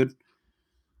Conan, dude.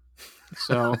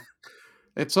 So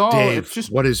it's all. Dave, it's just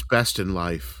what is best in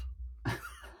life: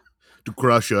 to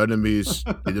crush your enemies,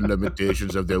 in the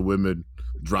limitations of their women,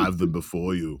 drive them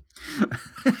before you.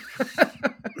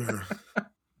 I'm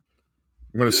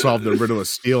gonna solve the riddle of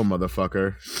steel,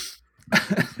 motherfucker.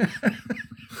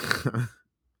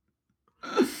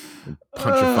 Punch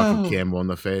a fucking camel in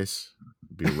the face.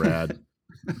 Be rad.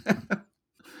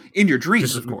 In your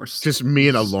dreams, of course. Just me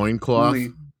in a loincloth.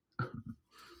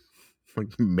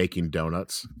 Like making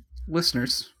donuts.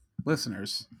 Listeners,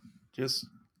 just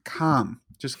calm.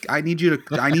 I need you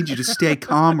to stay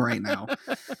calm right now.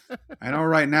 I know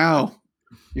right now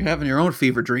you're having your own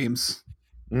fever dreams.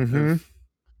 Mm-hmm.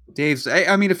 Dave's.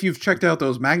 I mean, if you've checked out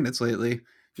those magnets lately,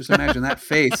 just imagine that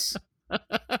face.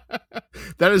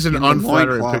 That is an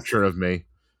unflattering picture of me.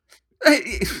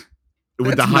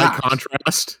 With the high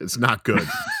contrast, it's not good.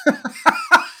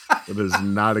 It is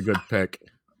not a good pick.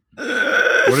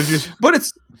 What did you? But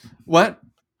it's what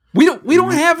we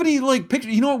don't have any like picture.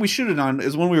 You know what we should have done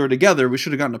is when we were together, we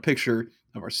should have gotten a picture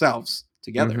of ourselves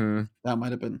together. Mm-hmm. That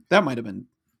might have been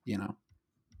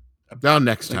now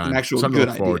next time an actual something good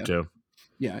to look forward idea. To.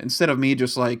 Yeah, instead of me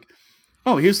just like,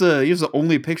 oh, here's the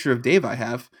only picture of Dave I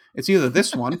have. It's either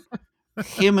this one,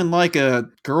 him in like a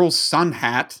girl's sun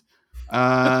hat.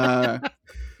 I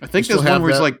think there's one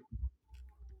where he's like,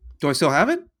 do I still have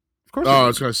it? Of course. Oh, I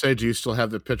was going to say, do you still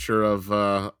have the picture of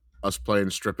us playing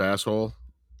strip asshole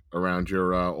around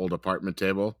your old apartment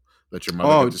table that your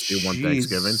mother got to see one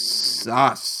Thanksgiving?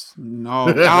 No.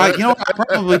 I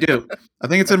probably do. I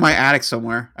think it's in my attic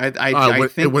somewhere. I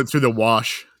think it went through the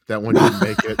wash. That one didn't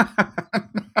make it.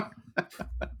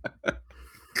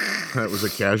 That was a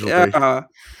casualty.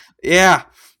 Yeah.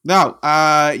 No.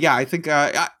 I think.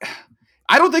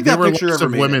 I don't think there that were picture lots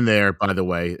ever of women there. By the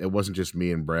way, it wasn't just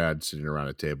me and Brad sitting around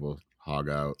a table hog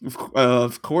out.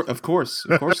 Of course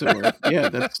it were. Yeah,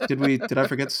 that's did I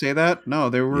forget to say that? No,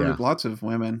 there were Yeah. lots of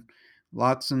women.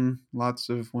 Lots and lots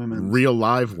of women. Real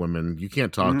live women. You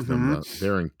can't talk to them Mhm. though.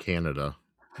 They're in Canada.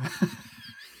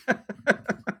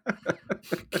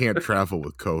 Can't travel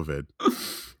with COVID.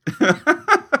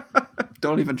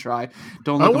 Don't even try.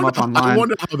 Don't look them up I online.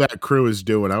 wonder how that crew is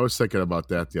doing. I was thinking about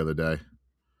that the other day.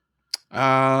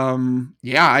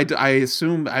 Yeah, I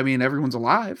assume. I mean, everyone's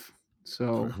alive,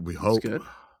 so We that's hope. good.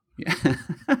 Yeah.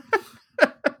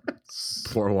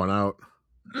 Pour one out.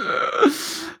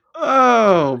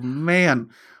 Oh man.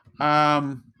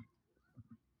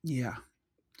 Yeah.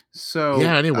 So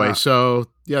Yeah, anyway, so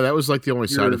yeah, that was like the only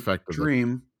side your effect of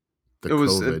dream. the It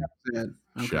was COVID that's it.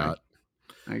 Okay. shot.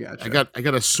 I gotcha. I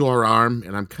got a sore arm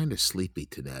and I'm kind of sleepy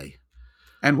today.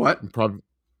 And what?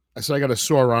 I said I got a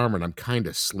sore arm and I'm kind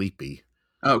of sleepy.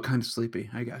 Oh, kind of sleepy.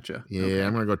 I gotcha. Yeah, Okay.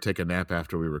 I'm gonna go take a nap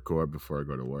after we record before I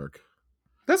go to work.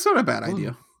 That's not a bad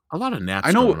idea. A lot of naps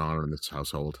I know. going on in this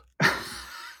household.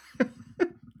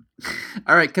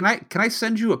 All right, can I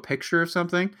send you a picture of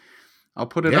something? I'll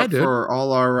put it Yeah, up dude. for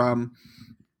all our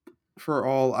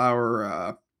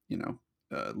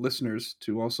listeners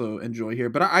to also enjoy here.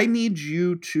 But I need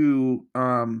you to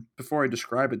before I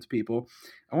describe it to people,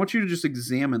 I want you to just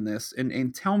examine this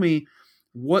and tell me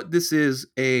what this is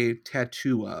a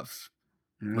tattoo of.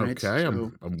 All right. Okay,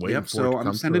 So, I'm waiting yep. for it So to I'm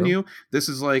come sending through. you. This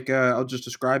is like I'll just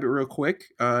describe it real quick.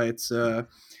 It's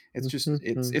just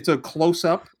it's a close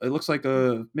up. It looks like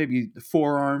a maybe the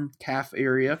forearm, calf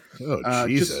area. Oh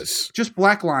Jesus! Just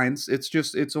black lines.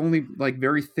 It's only like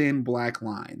very thin black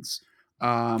lines.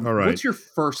 All right. What's your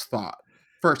first thought?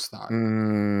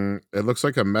 It looks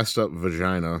like a messed up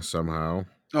vagina somehow.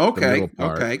 Okay.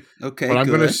 Okay. But I'm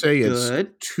good, gonna say good.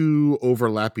 it's two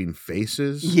overlapping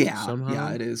faces. Yeah, somehow.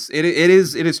 yeah, it is. It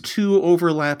is two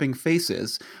overlapping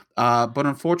faces. But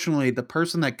unfortunately, the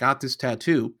person that got this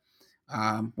tattoo,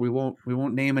 we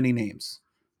won't name any names.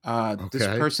 This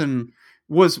Okay. person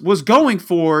was going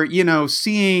for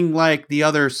seeing like the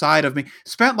other side of me.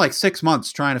 Spent like 6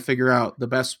 months trying to figure out the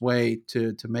best way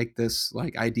to make this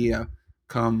like idea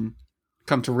come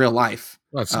to real life.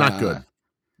 Well, it's not good.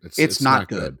 It's not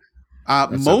good.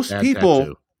 That's Most a bad people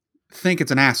tattoo. think it's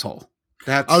an asshole.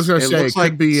 I was gonna say looks it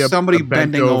could be somebody a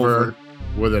bent bending over.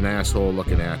 with an asshole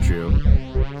looking at you.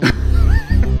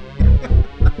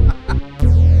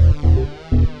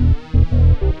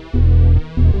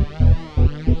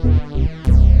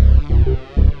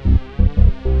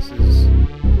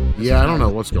 I don't know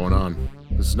what's going on.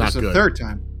 This is not this is good. The third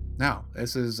time. No,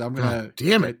 this is. I'm gonna. God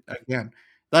damn it again.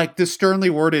 Like the sternly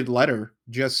worded letter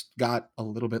just got a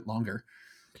little bit longer.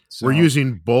 So, we're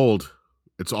using bold.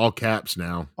 It's all caps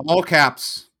now. All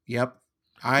caps. Yep.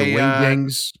 The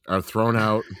wingdings are thrown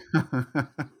out.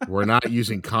 We're not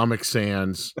using Comic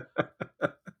Sans.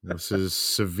 This is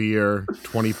severe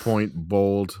 20-point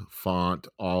bold font,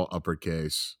 all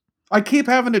uppercase. I keep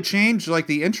having to change like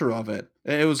the intro of it.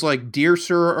 It was like, "Dear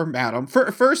Sir or Madam."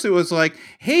 First, it was like,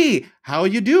 "Hey, how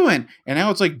you doing?" And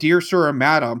now it's like, "Dear Sir or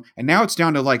Madam." And now it's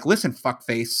down to like, "Listen,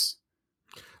 fuckface."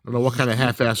 I don't know what kind of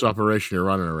half-ass operation you're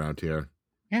running around here.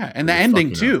 Yeah, and the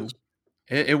ending too.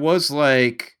 It was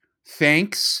like,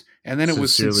 "Thanks," and then it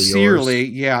was sincerely.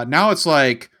 Yeah, now it's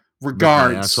like,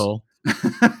 "Regards, asshole."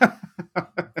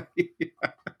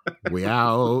 We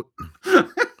out.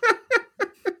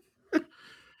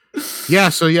 Yeah,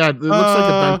 so yeah, it looks like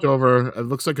a bent over. It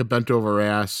looks like a bent over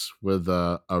ass with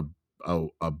a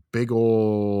big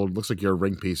old. Looks like your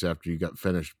ring piece after you got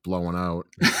finished blowing out,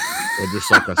 and just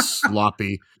like a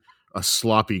sloppy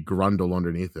grundle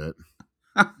underneath it.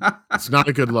 It's not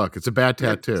a good look. It's a bad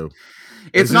tattoo.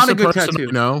 It's not a good tattoo.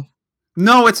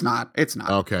 No, it's not. It's not.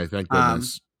 Okay, thank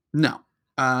goodness. No,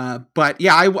 but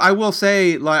yeah, I will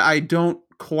say, like, I don't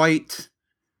quite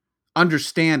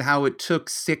understand how it took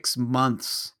 6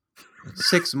 months.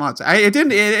 6 months. It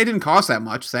didn't cost that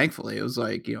much. Thankfully, it was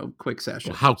like quick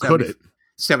session. Well, how could it?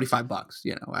 $75.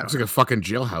 It's like a fucking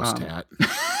jailhouse tat.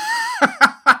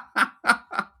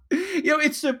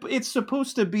 It's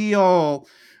supposed to be all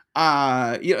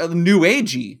new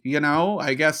agey.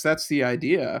 I guess that's the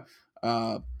idea.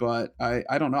 But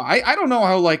I don't know. I don't know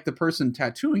how like the person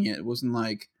tattooing it wasn't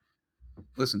like,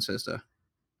 "Listen, sister,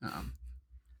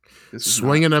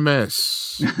 swing and a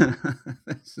miss."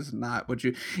 This is not what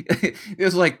you.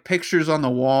 There's like pictures on the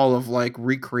wall of like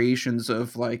recreations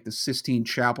of like the Sistine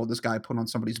Chapel this guy put on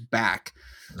somebody's back,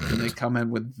 and they come in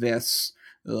with this.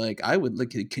 They're like, "I would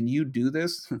like. Can you do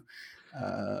this?"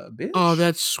 Bitch. Oh,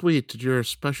 that's sweet. Did your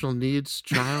special needs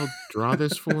child draw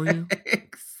this for you?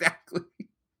 Exactly.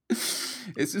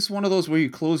 Is this one of those where you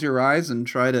close your eyes and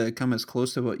try to come as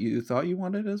close to what you thought you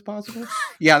wanted as possible?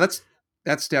 Yeah,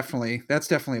 That's definitely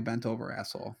a bent over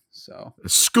asshole. So A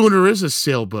schooner is a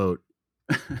sailboat,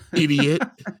 idiot.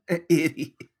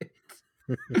 idiot.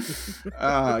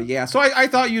 Yeah. So I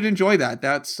thought you'd enjoy that.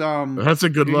 That's That's a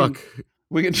good look.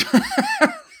 We can.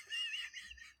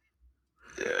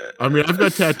 I mean, I've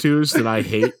got tattoos that I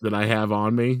hate that I have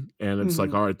on me, and it's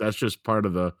like, all right, that's just part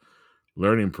of the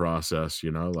learning process,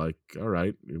 like, all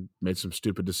right, you made some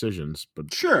stupid decisions,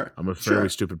 but Sure. I'm a fairly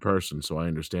stupid person, so I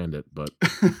understand it, but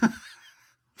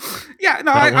yeah,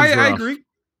 no, I agree.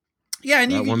 Yeah,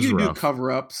 and you do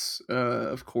cover-ups,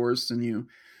 of course, and you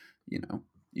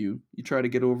try to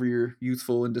get over your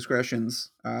youthful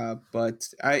indiscretions, but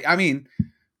I mean,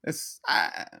 it's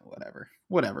whatever.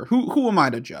 Who am I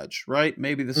to judge, right?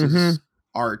 Maybe this is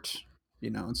art,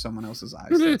 in someone else's eyes.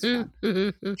 That's fine.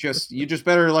 You just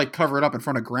better like cover it up in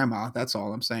front of grandma. That's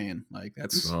all I'm saying. Like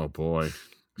that's. Oh boy,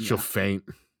 she'll faint.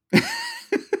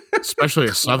 Especially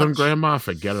a southern grandma.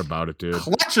 Forget about it, dude.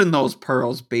 Clutching those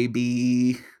pearls,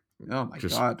 baby. Oh my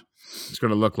god. It's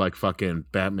gonna look like fucking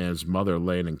Batman's mother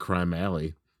laying in Crime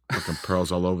Alley. Fucking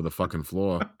pearls all over the fucking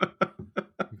floor.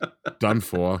 Done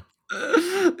for.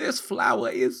 This flower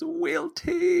is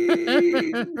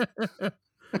wilting.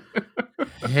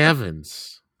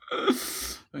 Heavens.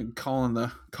 I'm calling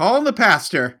the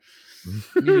pastor.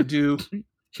 You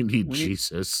need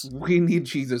Jesus. We need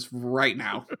Jesus right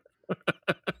now.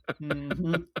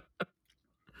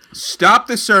 Stop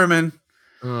the sermon.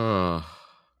 Oh.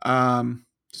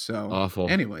 So awful.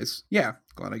 Anyways, yeah,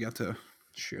 glad I got to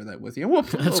share that with you.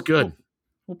 That's good.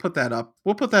 We'll put that up.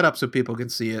 We'll put that up so people can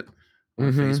see it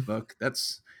on Facebook.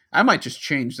 I might just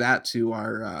change that to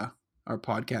our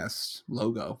podcast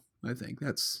logo. I think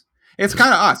it's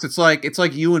kind of us. It's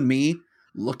like you and me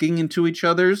looking into each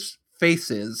other's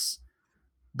faces,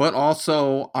 but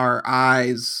also our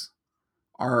eyes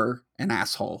are an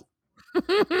asshole.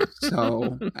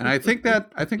 So, and I think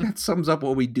that sums up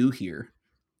what we do here,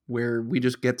 where we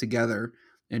just get together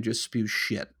and just spew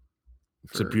shit.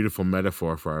 It's a beautiful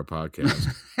metaphor for our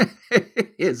podcast.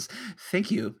 It is. Thank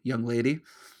you, young lady.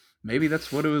 Maybe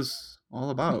that's what it was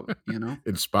all about,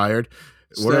 Inspired.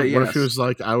 What if it was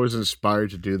like, I was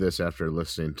inspired to do this after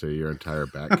listening to your entire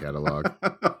back catalog?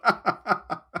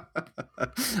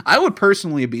 I would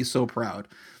personally be so proud.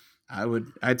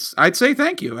 I'd say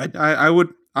thank you. I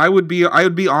would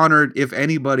be honored if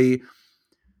anybody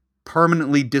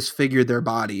permanently disfigured their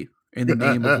body in the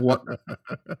name of what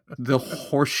the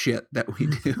horse shit that we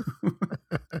do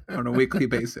on a weekly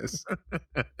basis.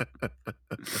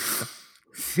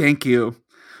 Thank you.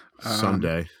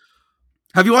 Someday.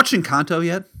 Have you watched Encanto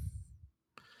yet?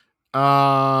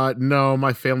 No,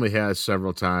 my family has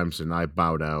several times and I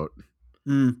bowed out.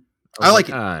 I like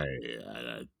it. I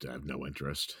have no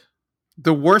interest.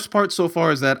 The worst part so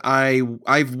far is that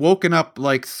I've woken up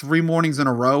like 3 mornings in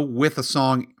a row with a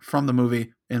song from the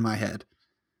movie in my head.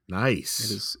 Nice.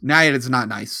 It is not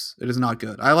nice. It is not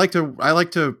good. I like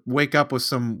to wake up with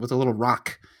a little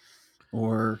rock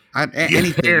or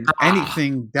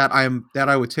anything that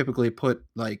I would typically put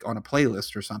like on a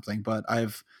playlist or something. But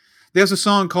there's a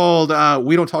song called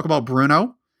 "We Don't Talk About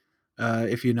Bruno."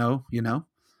 If you know, you know.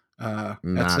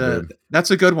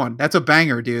 That's a good one. That's a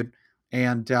banger, dude.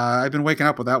 And I've been waking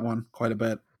up with that one quite a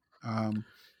bit.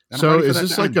 So is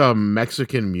this like a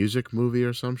Mexican music movie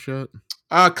or some shit?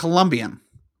 Colombian.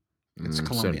 It's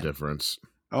Colombian. Same difference.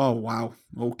 Oh, wow.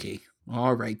 Okay.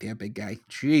 All right there, big guy.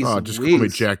 Jeez. Oh, just call me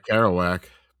Jack Kerouac.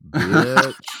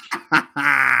 Bitch.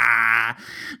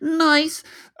 Nice.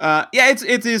 Yeah,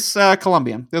 it is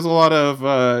Colombian. There's a lot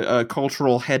of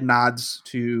cultural head nods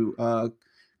to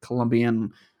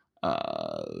Colombian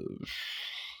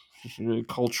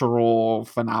cultural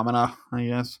phenomena, I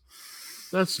guess.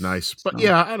 That's nice. But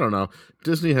yeah, I don't know.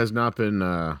 Disney has not been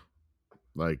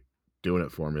like doing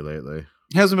it for me lately.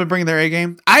 Hasn't been bringing their A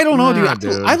game. I don't know, dude.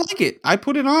 I like it. I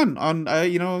put it on.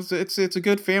 It's a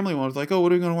good family one. It's like, oh,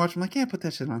 what are we going to watch? I'm like, yeah, put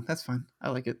that shit on. That's fine. I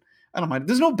like it. I don't mind.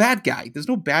 There's no bad guy. There's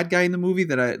no bad guy in the movie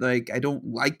that I like. I don't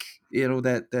like.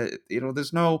 There's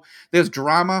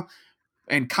drama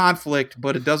and conflict,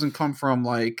 but it doesn't come from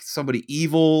like somebody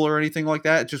evil or anything like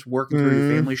that. It's just working through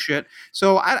your family shit.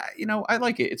 So I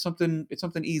like it. It's something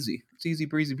easy. It's easy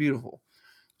breezy, beautiful.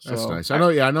 That's nice.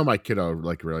 I know my kiddo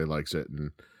like really likes it,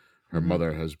 and her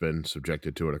mother has been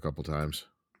subjected to it a couple times.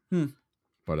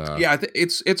 But yeah,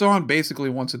 it's on basically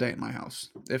once a day in my house,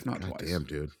 if not twice. Damn,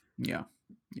 dude. Yeah.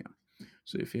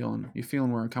 So you're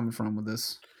feeling where I'm coming from with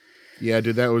this. Yeah,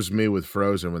 dude, that was me with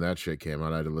Frozen when that shit came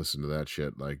out. I had to listen to that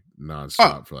shit like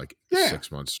nonstop for like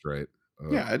 6 months straight.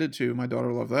 Yeah, I did too. My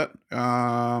daughter loved that.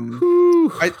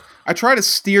 I try to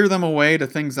steer them away to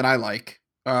things that I like.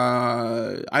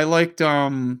 I liked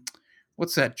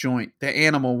what's that joint? The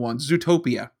animal one,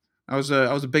 Zootopia. I was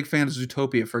a big fan of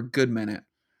Zootopia for a good minute.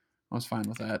 I was fine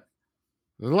with that.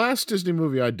 The last Disney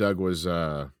movie I dug was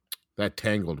that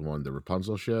Tangled one, the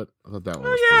Rapunzel shit. I thought that one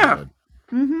was pretty good.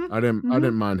 Mm-hmm. I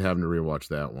didn't mind having to rewatch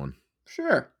that one.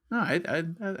 Sure. No, I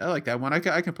like that one. I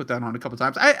can put that on a couple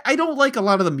times. I don't like a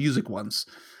lot of the music ones.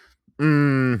 I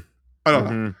don't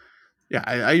know. Yeah,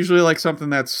 I usually like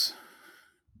something that's,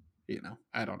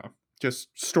 I don't know, just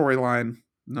storyline.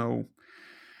 No,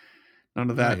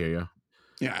 none of that. I hear you.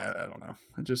 Yeah, I don't know.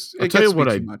 I'll tell you what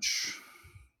too much.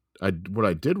 What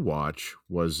I did watch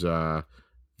was that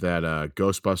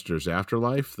Ghostbusters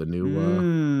Afterlife, the new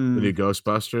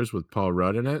Ghostbusters with Paul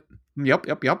Rudd in it. Yep.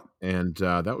 And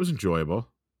that was enjoyable.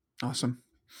 Awesome.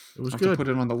 It was I'll good. have to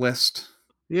put it on the list.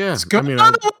 Yeah, It's going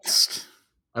on the list.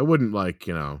 I wouldn't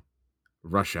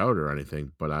rush out or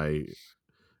anything, but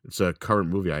it's a current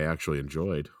movie I actually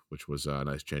enjoyed, which was a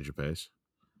nice change of pace.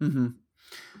 Mm-hmm.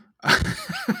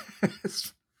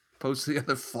 Opposed to the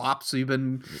other flops you've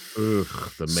been the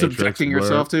Matrix subjecting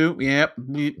yourself to. Yep.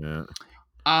 Yeah.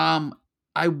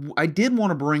 I did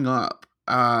want to bring up.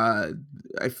 I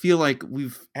feel like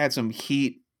we've had some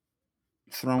heat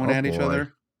thrown at each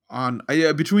other on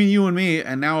between you and me,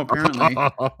 and now apparently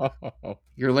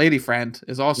your lady friend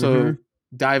is also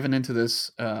diving into this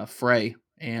fray,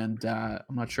 and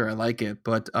I'm not sure I like it,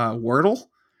 but Wordle,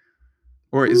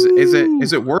 or is it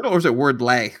Wordle or is it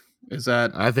Wordlay? Is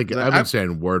that? I've been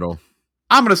saying Wordle.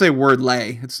 I'm gonna say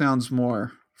Wordlay. It sounds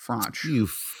more French. You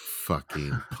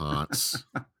fucking ponce.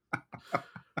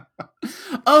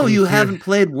 Oh, you haven't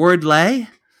played Wordlay?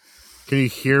 Can you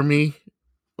hear me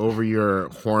over your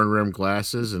horn rim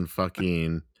glasses and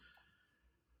fucking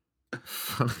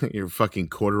your fucking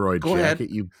corduroy jacket, ahead.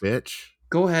 you bitch?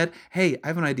 Go ahead. Hey, I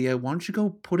have an idea. Why don't you go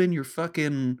put in your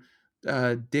fucking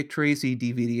Dick Tracy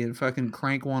DVD and fucking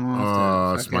crank one off?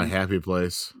 Oh, it's my happy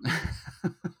place.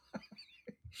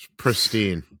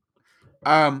 Pristine.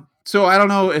 So I don't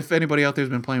know if anybody out there has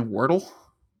been playing Wordle.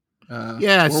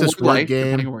 Yeah, it's this word game.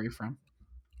 Depending on where you're from.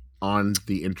 On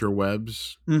the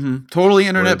interwebs. Totally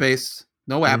internet based.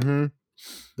 No app.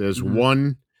 There's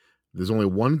only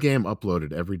one game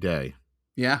uploaded every day.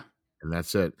 Yeah. And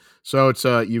that's it. So it's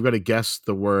you've got to guess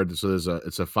the word. So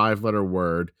it's a 5-letter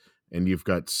word, and you've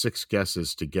got 6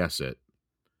 guesses to guess it.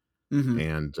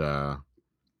 And so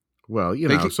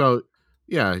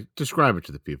yeah, describe it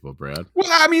to the people, Brad. Well,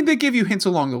 I mean, they give you hints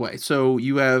along the way. So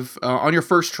you have on your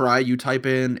first try, you type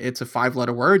in it's a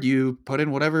 5-letter word. You put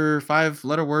in whatever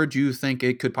 5-letter word you think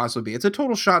it could possibly be. It's a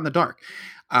total shot in the dark.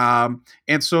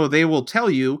 And so they will tell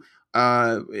you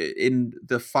in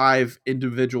the 5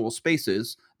 individual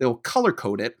spaces, they'll color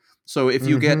code it. So if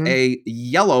you get a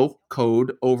yellow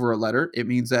code over a letter, it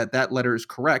means that letter is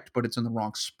correct, but it's in the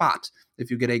wrong spot.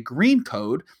 If you get a green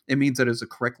code, it means that it's a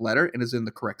correct letter and is in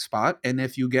the correct spot. And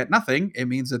if you get nothing, it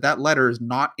means that letter is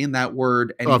not in that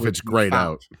word. If it's grayed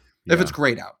out. Yeah. If it's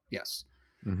grayed out, yes.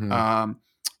 And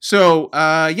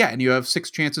you have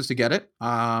 6 chances to get it.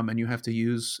 And you have to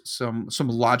use some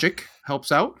logic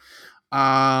helps out.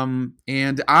 And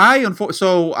I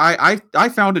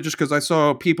found it just because I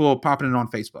saw people popping it on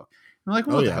Facebook. I'm like,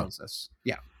 what the hell is this?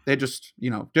 Yeah. They just,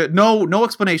 no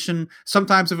explanation.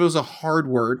 Sometimes if it was a hard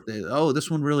word,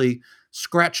 this one really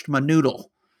scratched my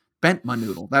noodle, bent my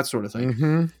noodle, that sort of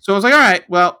thing. So I was like, all right,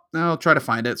 well, I'll try to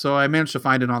find it. So I managed to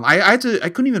find it online. I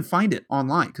couldn't even find it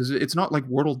online because it's not like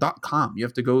Wordle.com. You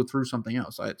have to go through something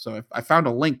else. So I found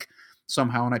a link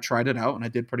somehow and I tried it out and I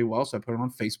did pretty well. So I put it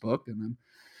on Facebook and then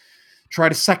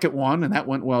tried a second one and that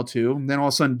went well too. And then all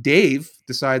of a sudden Dave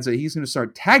decides that he's going to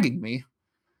start tagging me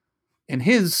in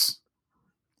his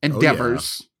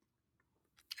endeavors,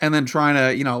 and then trying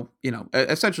to,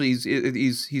 essentially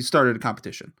he's started a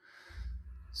competition.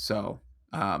 So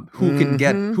who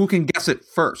can guess it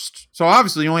first? So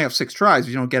obviously you only have 6 tries. If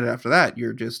you don't get it after that,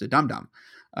 you're just a dum-dum.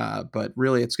 But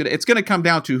really it's gonna come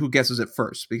down to who guesses it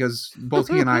first, because both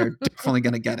he and I are definitely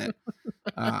gonna get it.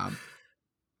 I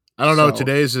don't know.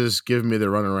 Today's is giving me the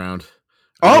runaround.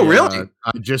 Really?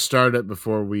 I just started it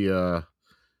before we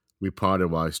potted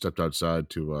while I stepped outside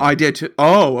to. I did too.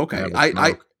 Oh, okay.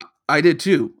 I did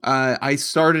too. I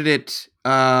started it.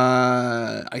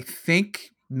 I think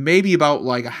maybe about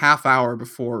like a half hour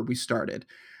before we started,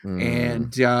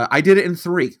 and I did it in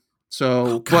 3.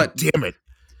 So, God damn it,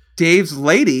 Dave's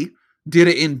lady did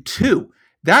it in 2.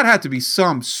 That had to be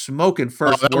some smoking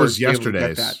first. That was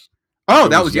yesterday's.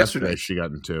 That was yesterday. She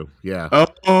got in 2. Yeah.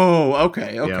 Oh,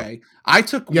 okay. Yeah. I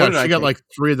took. Yeah, she got like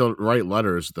 3 of the right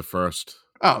letters. The first.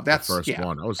 Oh, that's the first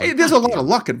one. I was like, there's a lot of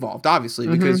luck involved, obviously,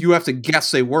 because you have to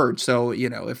guess a word. So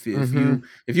if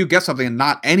you guess something and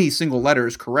not any single letter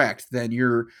is correct, then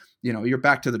you're you're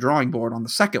back to the drawing board on the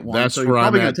second one. That's So you're where I'm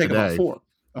probably going at to take about today. 4.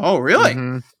 Oh, really?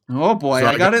 Mhm. Oh boy, So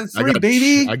I got it at 3,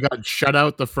 baby. I got shut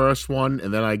out the first one,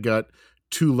 and then I got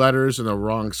 2 letters in the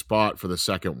wrong spot for the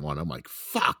second one. I'm like,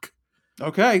 fuck.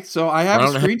 Okay, so I have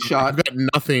a screenshot.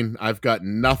 I've got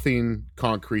nothing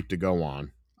concrete to go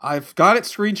on. I've got it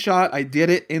screenshot. I did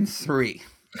it in 3.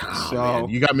 Oh, So man,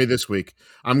 you got me this week.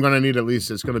 I'm gonna need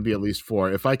it's gonna be at least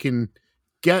 4. If I can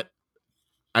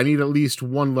I need at least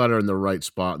 1 letter in the right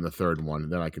spot in the third one,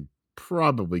 and then I can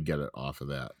probably get it off of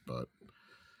that. But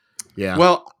yeah.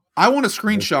 Well, I want a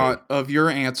screenshot of your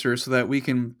answer so that we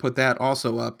can put that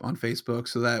also up on Facebook,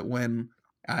 so that when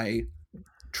I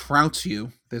trounce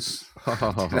you this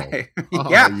today,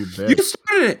 yeah, you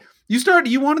started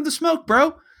it. You wanted the smoke,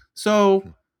 bro.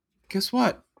 So guess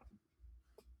what?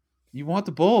 You want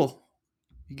the bowl.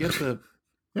 You get the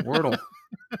Wordle.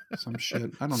 Some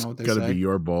shit. I don't know what they say. Gotta be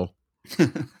your bowl.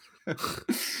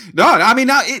 No, I mean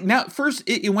now first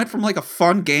it went from like a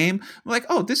fun game. I'm like,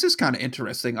 oh, this is kind of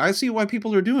interesting. I see why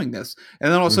people are doing this.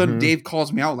 And then all of a sudden Dave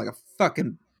calls me out like a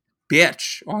fucking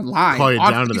bitch online. Call you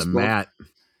on down Facebook. to the mat.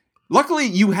 Luckily,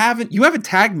 you haven't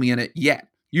tagged me in it yet.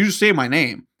 You just say my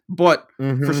name. But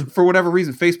for whatever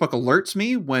reason, Facebook alerts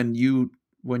me when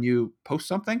you post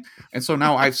something. And so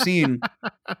now I've seen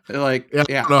like I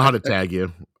don't know how to tag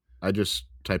you. I just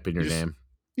type in your name.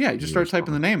 Yeah, you just start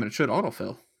typing the name and it should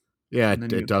autofill. Yeah,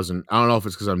 it doesn't. I don't know if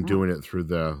it's because I'm doing it through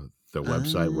the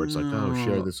website where it's like, oh,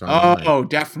 share this online. Oh,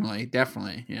 definitely.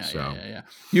 Yeah.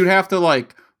 You'd have to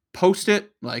like post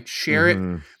it, like share it,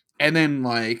 and then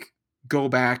like go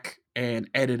back and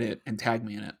edit it and tag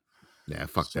me in it. Yeah,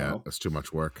 fuck that. That's too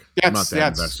much work. I'm not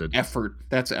that invested. Effort.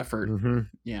 That's effort.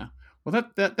 Yeah. Well,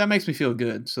 that makes me feel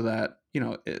good. So that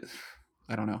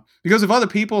I don't know, because if other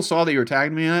people saw that you were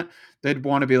tagging me in it, they'd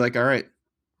want to be like, all right,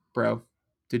 bro.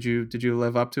 Did you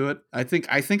live up to it? I think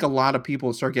a lot of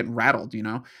people start getting rattled.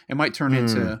 It might turn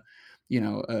into,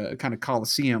 a kind of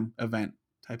Coliseum event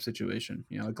type situation.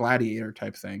 A gladiator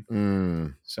type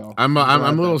thing. So I'm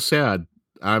a little sad.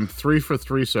 I'm 3 for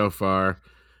 3 so far,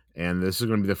 and this is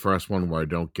going to be the first one where I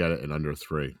don't get it in under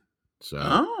 3. So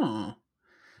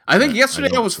I think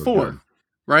yesterday I was 4,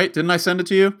 right? Didn't I send it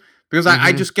to you? Because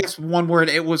I just guessed one word.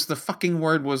 It was the fucking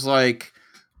word was like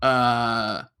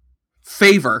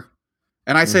favor.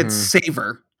 And I said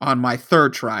savor on my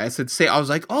third try. I said say. I was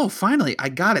like, oh, finally, I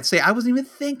got it. Say, I wasn't even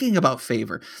thinking about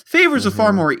favor. Favor is a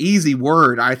far more easy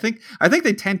word. I think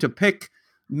they tend to pick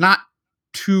not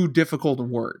too difficult a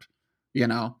word.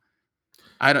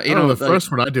 I don't. The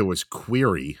first one I did was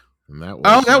query, and that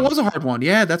was a hard one.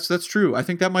 Yeah, that's true. I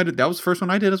think that was the first one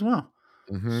I did as well.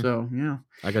 So yeah,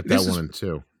 I got that one in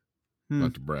 2.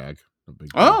 Not to brag.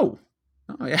 Oh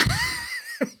yeah.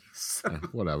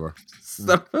 Whatever. Son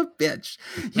of a bitch.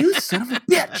 You son of a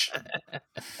bitch.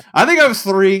 I think I was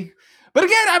 3. But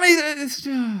again, I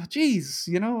mean, geez,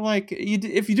 like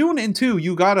if you're doing it in 2,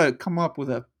 you got to come up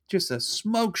with just a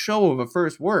smoke show of a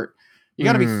first word. You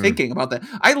got to be thinking about that.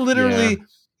 I literally,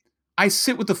 I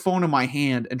sit with the phone in my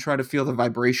hand and try to feel the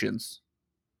vibrations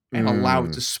and allow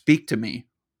it to speak to me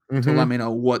to let me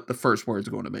know what the first word's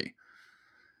going to be.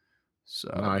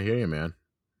 So no, I hear you, man.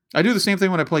 I do the same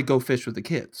thing when I play Go Fish with the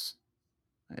kids.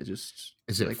 I just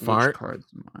is it like, fart? Cards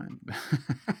mine.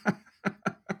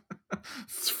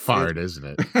 It's fart, isn't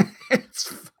it? It's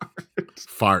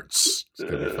fart. Farts. It's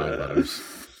gonna be 5 letters.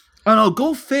 Oh no,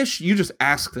 Go Fish. You just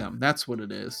ask them. That's what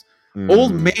it is.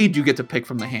 Old Maid, you get to pick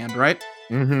from the hand, right?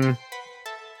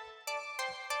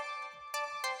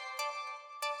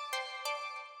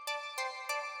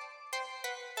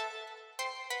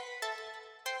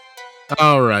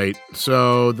 All right,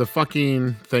 so the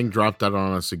fucking thing dropped out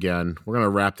on us again. We're gonna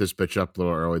wrap this bitch up a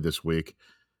little early this week,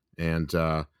 and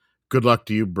good luck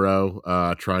to you, bro.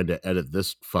 Trying to edit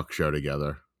this fuck show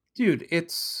together, dude.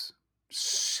 It's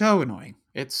so annoying.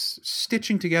 It's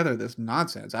stitching together this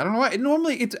nonsense. I don't know why.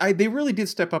 Normally, they really did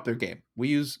step up their game. We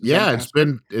use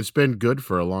it's been good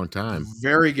for a long time.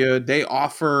 Very good. They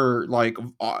offer like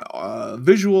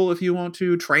visual if you want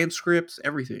to, transcripts,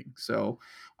 everything. So,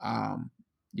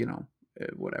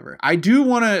 whatever. I do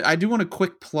want to one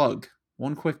quick plug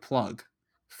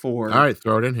for. All right,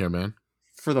 throw it in here, man.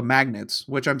 For the magnets,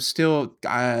 which I'm still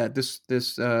this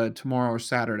tomorrow or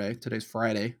Saturday. Today's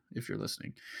Friday. If you're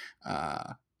listening,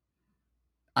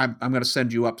 I'm going to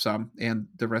send you up some and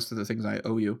the rest of the things I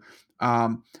owe you.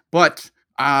 But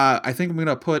I think I'm going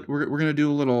to put. We're going to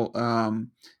do a little.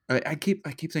 I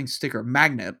keep saying sticker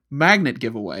magnet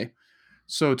giveaway.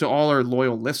 So to all our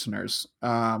loyal listeners,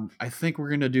 I think we're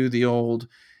going to do the old,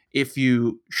 if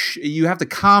you have to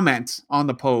comment on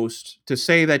the post to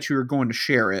say that you're going to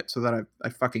share it so that I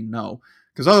fucking know.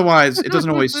 because otherwise it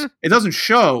doesn't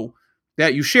show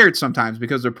that you shared sometimes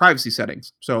because they're privacy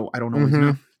settings. So I don't always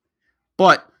know.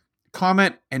 But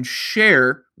comment and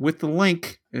share with the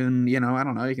link, and I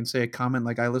don't know, you can say a comment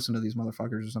like I listen to these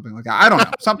motherfuckers or something like that. I don't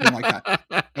know, something like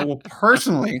that. I will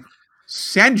personally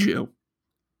send you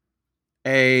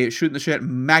a Shooting the Shit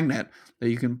magnet that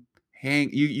you can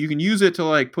hang. You can use it to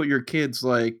like put your kids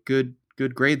like good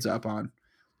grades up on.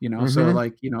 So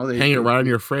like they hang it right on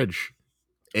your fridge.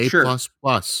 A++.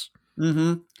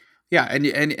 Mm-hmm. Yeah, and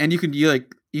you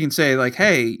can say like,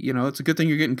 hey, it's a good thing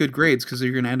you're getting good grades because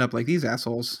you're going to end up like these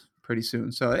assholes pretty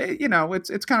soon. So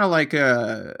it's kind of like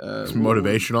it's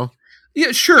motivational.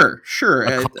 Yeah, sure.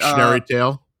 A cautionary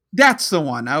tale. That's the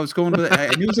one I was going with. I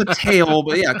knew it was a tale,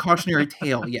 but yeah, cautionary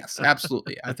tale. Yes,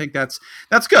 absolutely. I think that's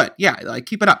good. Yeah, like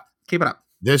keep it up.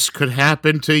 This could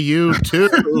happen to you too.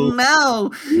 No,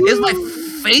 is my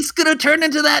face gonna turn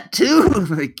into that too?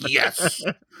 Like, yes.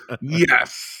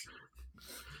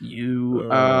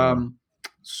 You.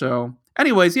 So,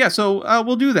 anyways, yeah. So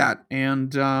we'll do that,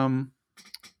 and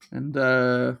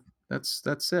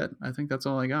that's it. I think that's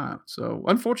all I got. So,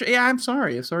 unfortunately, yeah, I'm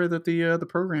sorry that the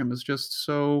program is just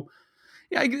so.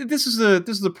 Yeah, this is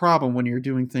the problem when you're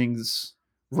doing things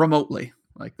remotely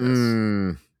like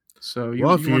this. So,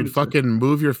 if you'd fucking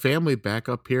move your family back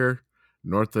up here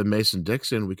north of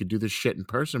Mason-Dixon, we could do this shit in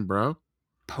person, bro.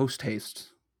 Post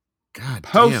haste. God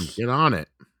damn, get on it.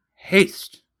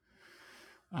 Haste.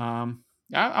 I'm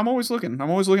always looking.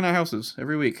 I'm always looking at houses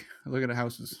every week. I look at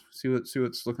houses, see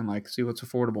what's looking like, see what's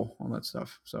affordable, all that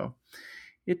stuff. So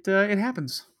it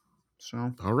happens.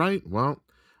 So all right. Well,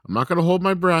 I'm not gonna hold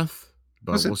my breath,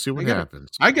 but we'll see what happens.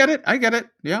 I get it.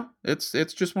 Yeah, it's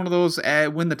just one of those.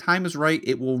 When the time is right,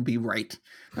 it will be right.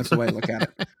 That's the way I look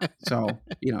at it. So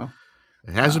it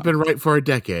hasn't been right for a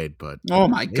decade, but oh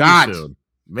my god,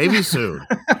 maybe soon.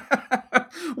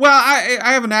 Well,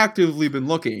 I haven't actively been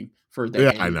looking for a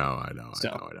decade. Yeah, I know.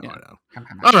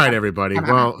 All right, everybody.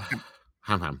 Well,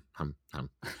 hum.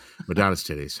 Madonna's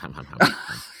titties. Hum.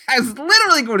 I was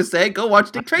literally going to say, go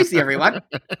watch Dick Tracy, everyone.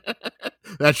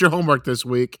 That's your homework this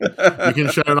week. You can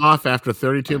shut it off after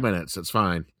 32 minutes. It's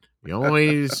fine. You only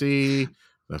need to see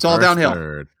it's all downhill.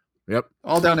 Third. Yep.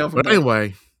 All downhill from But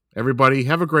anyway, everybody,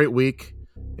 have a great week.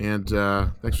 And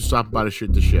thanks for stopping by to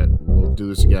Shoot the Shit. We'll do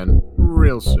this again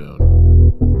real soon.